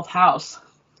the 12th house,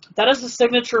 that is a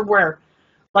signature where,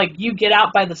 like, you get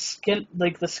out by the skin,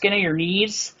 like the skin of your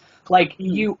knees, like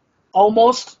you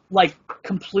almost like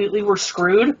completely were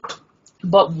screwed,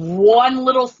 but one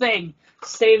little thing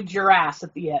saved your ass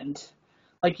at the end.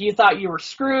 Like, you thought you were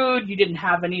screwed, you didn't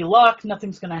have any luck,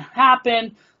 nothing's going to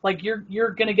happen, like,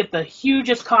 you're going to get the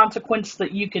hugest consequence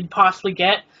that you could possibly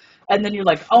get, and then you're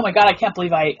like, oh my god, I can't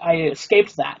believe I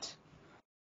escaped that.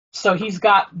 So he's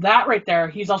got that right there.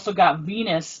 He's also got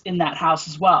Venus in that house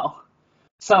as well.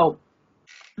 So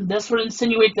this would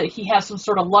insinuate that he has some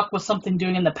sort of luck with something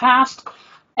doing in the past,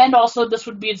 and also this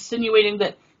would be insinuating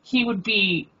that he would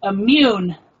be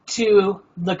immune to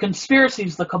the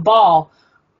conspiracies, the cabal,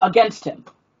 against him.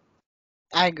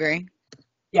 I agree.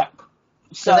 Yeah.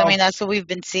 So I mean, that's what we've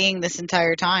been seeing this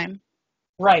entire time.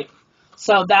 Right.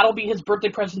 So that'll be his birthday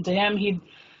present to him.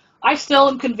 I still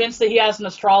am convinced that he has an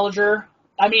astrologer.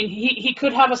 I mean, he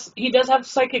does have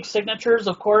psychic signatures,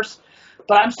 of course,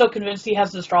 but I'm still convinced he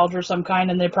has an astrologer of some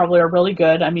kind, and they probably are really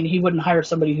good. I mean, he wouldn't hire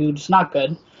somebody who's not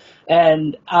good.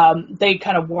 And they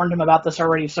kind of warned him about this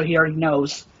already, so he already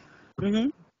knows. Mm-hmm.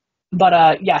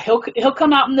 But yeah, he'll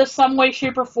come out in this some way,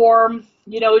 shape, or form.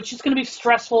 You know, it's just going to be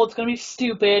stressful. It's going to be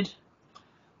stupid.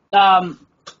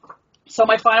 So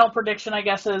my final prediction, I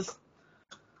guess, is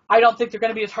I don't think they're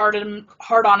going to be as hard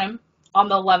on him on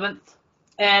the 11th.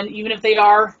 And even if they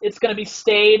are, it's going to be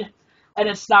stayed, and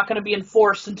it's not going to be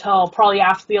enforced until probably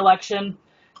after the election.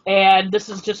 And this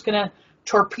is just going to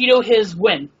torpedo his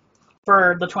win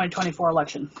for the 2024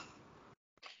 election.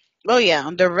 Oh yeah,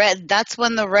 that's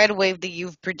when the red wave that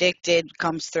you've predicted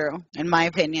comes through, in my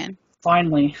opinion.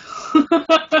 Finally.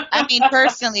 I mean,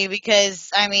 personally, because,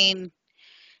 I mean,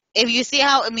 if you see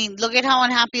look at how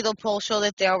unhappy the polls show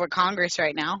that they are with Congress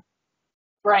right now.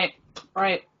 Right.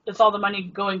 It's all the money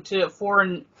going to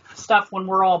foreign stuff when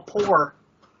we're all poor.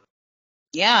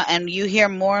 Yeah, and you hear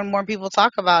more and more people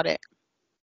talk about it.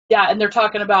 Yeah, and they're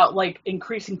talking about, like,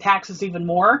 increasing taxes even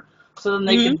more, so then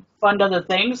they can fund other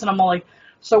things, and I'm all like,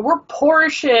 so we're poor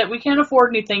as shit, we can't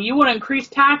afford anything, you want to increase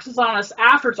taxes on us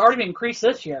after it's already been increased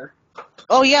this year.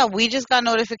 Oh yeah, we just got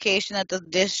notification that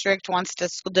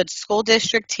the school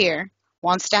district here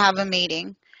wants to have a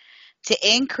meeting to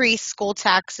increase school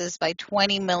taxes by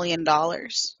 $20 million.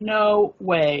 No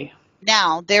way.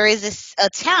 Now, there is a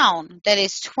town that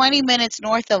is 20 minutes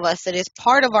north of us that is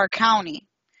part of our county,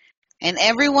 and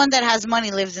everyone that has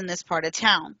money lives in this part of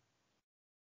town.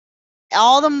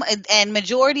 And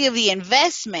majority of the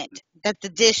investment that the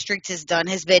district has done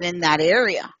has been in that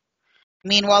area.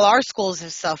 Meanwhile, our schools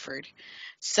have suffered.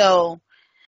 So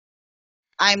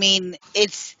I mean,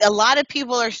 it's a lot of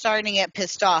people are starting to get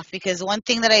pissed off because one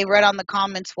thing that I read on the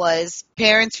comments was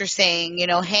parents are saying,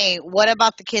 hey, what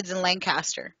about the kids in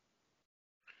Lancaster?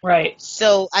 Right.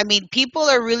 So, I mean, people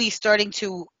are really starting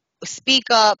to speak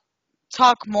up,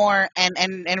 talk more,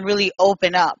 and really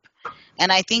open up.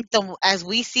 And I think as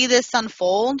we see this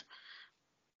unfold,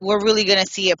 we're really going to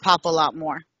see it pop a lot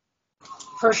more.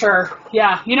 For sure.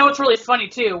 Yeah. You know what's really funny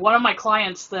too? One of my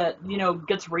clients that,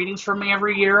 gets readings from me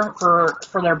every year for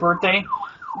their birthday,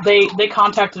 they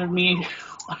contacted me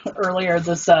earlier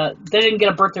they didn't get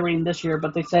a birthday reading this year,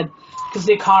 but they said because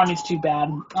the economy's too bad.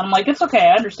 And I'm like, it's okay,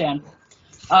 I understand.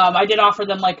 I did offer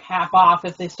them like half off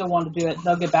if they still want to do it.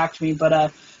 They'll get back to me,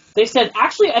 but they said,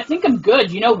 actually, I think I'm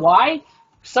good. You know why?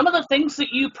 Some of the things that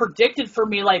you predicted for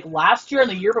me like last year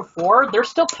and the year before, they're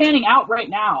still panning out right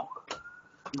now.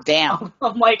 Damn.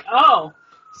 I'm like, oh,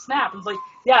 snap. It's like,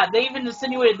 yeah, they even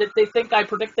insinuated that they think I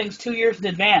predict things 2 years in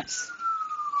advance.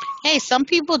 Hey, some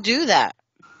people do that.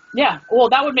 Yeah, well,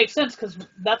 that would make sense because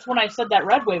that's when I said that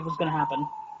red wave was going to happen.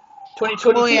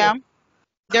 2022. Well, yeah.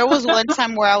 There was one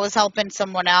time where I was helping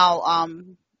someone out.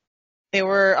 They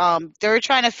were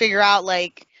trying to figure out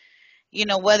like,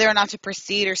 whether or not to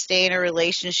proceed or stay in a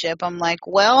relationship. I'm like,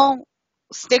 well,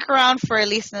 stick around for at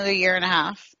least another year and a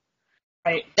half.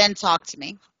 Right. Then talk to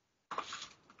me.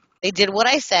 They did what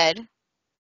I said.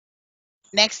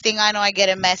 Next thing I know, I get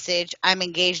a message. I'm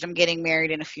engaged. I'm getting married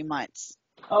in a few months.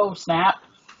 Oh, snap.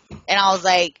 And I was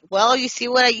like, well, you see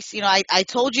what I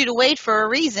told you to wait for a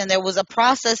reason. There was a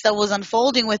process that was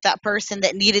unfolding with that person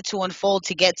that needed to unfold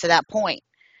to get to that point.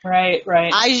 Right.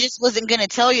 I just wasn't going to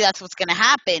tell you that's what's going to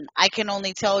happen. I can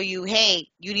only tell you, hey,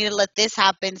 you need to let this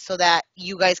happen so that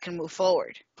you guys can move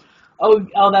forward.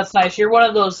 Oh, that's nice. You're one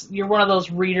of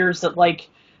those readers that like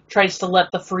tries to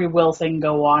let the free will thing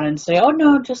go on and say, oh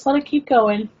no, just let it keep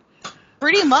going.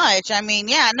 Pretty much. I mean,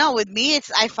 yeah, no, with me,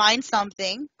 it's I find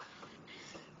something.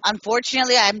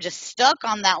 Unfortunately, I'm just stuck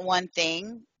on that one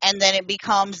thing. And then it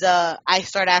becomes, I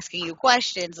start asking you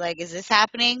questions like, is this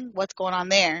happening? What's going on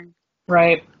there?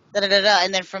 Right. Da-da-da-da.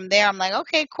 And then from there, I'm like,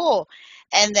 okay, cool.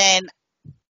 And then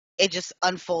it just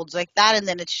unfolds like that. And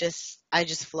then I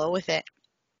just flow with it.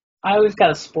 I always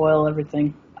gotta spoil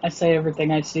everything. I say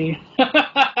everything I see.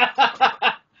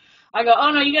 I go,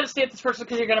 oh no, you gotta stay with this person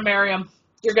because you're gonna marry him.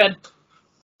 You're good.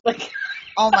 Like,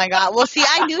 oh my God. Well, see,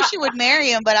 I knew she would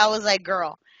marry him, but I was like,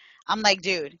 girl, I'm like,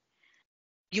 dude,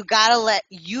 you gotta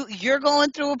you're going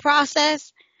through a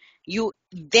process.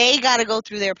 They gotta go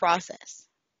through their process.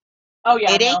 oh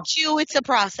yeah, It no. ain't you, it's a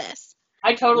process.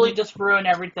 I totally just ruin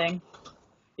everything.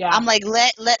 Yeah. I'm like,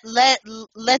 let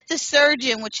the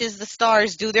surgeon, which is the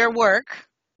stars, do their work.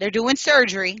 They're doing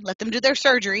surgery. Let them do their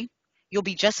surgery. You'll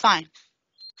be just fine.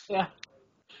 Yeah.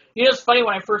 It's funny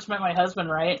when I first met my husband,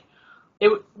 right?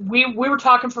 We were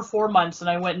talking for 4 months, and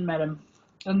I went and met him,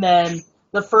 and then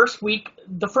the first week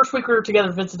we were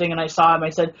together visiting, and I saw him. I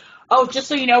said, "Oh, just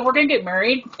so you know, we're gonna get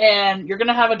married, and you're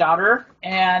gonna have a daughter."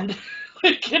 And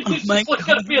he's just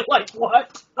gonna be like,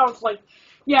 "What?" I was like,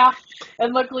 "Yeah."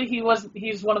 And luckily,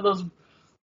 he's one of those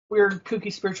weird,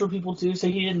 kooky spiritual people too, so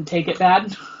he didn't take it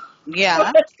bad.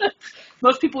 Yeah.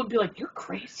 Most people would be like, "You're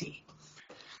crazy."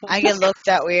 I get looked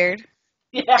at weird.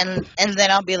 Yeah. And then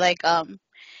I'll be like,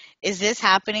 is this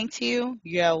happening to you?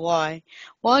 Yeah, why?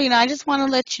 Well, I just want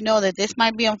to let you know that this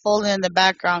might be unfolding in the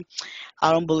background.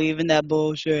 I don't believe in that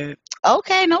bullshit.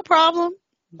 Okay, no problem.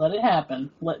 Let it happen.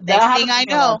 Next thing I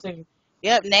know.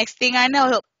 Yep, next thing I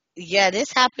know,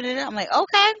 this happened. I'm like,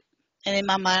 okay. And in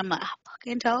my mind, I'm like, I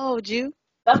fucking told you.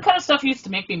 That kind of stuff used to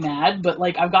make me mad, but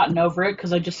like I've gotten over it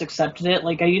because I just accepted it.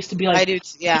 Like I used to be like, I do,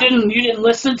 yeah. You didn't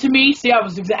listen to me. See, I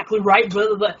was exactly right,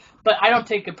 but I don't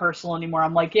take it personal anymore.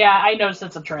 I'm like, yeah, I noticed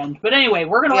it's a trend. But anyway,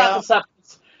 we're gonna wrap this up.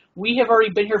 We have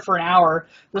already been here for an hour.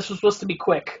 This was supposed to be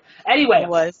quick. Anyway, it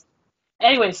was.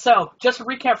 Anyway, so just a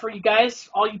recap for you guys,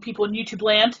 all you people in YouTube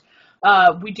land.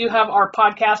 We do have our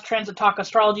podcast, Transit Talk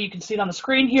Astrology. You can see it on the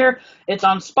screen here. It's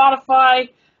on Spotify.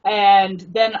 And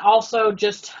then also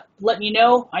just letting you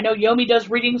know, I know Yomi does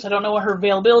readings. I don't know what her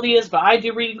availability is, but I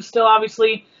do readings still,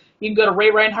 obviously. You can go to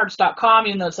raereinhartz.com,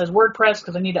 even though it says WordPress,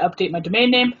 because I need to update my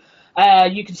domain name.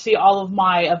 You can see all of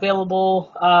my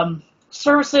available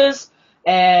services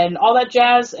and all that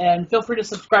jazz. And feel free to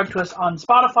subscribe to us on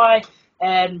Spotify.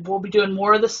 And we'll be doing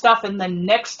more of this stuff. And then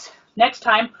next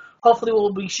time, hopefully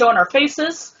we'll be showing our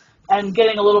faces and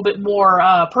getting a little bit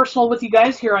more personal with you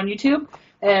guys here on YouTube.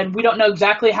 And we don't know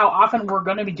exactly how often we're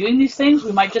going to be doing these things.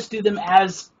 We might just do them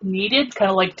as needed, kind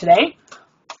of like today,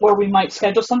 or we might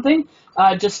schedule something.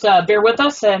 Just bear with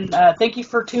us, and thank you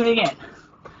for tuning in.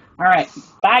 All right.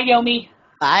 Bye, Yomi.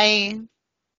 Bye.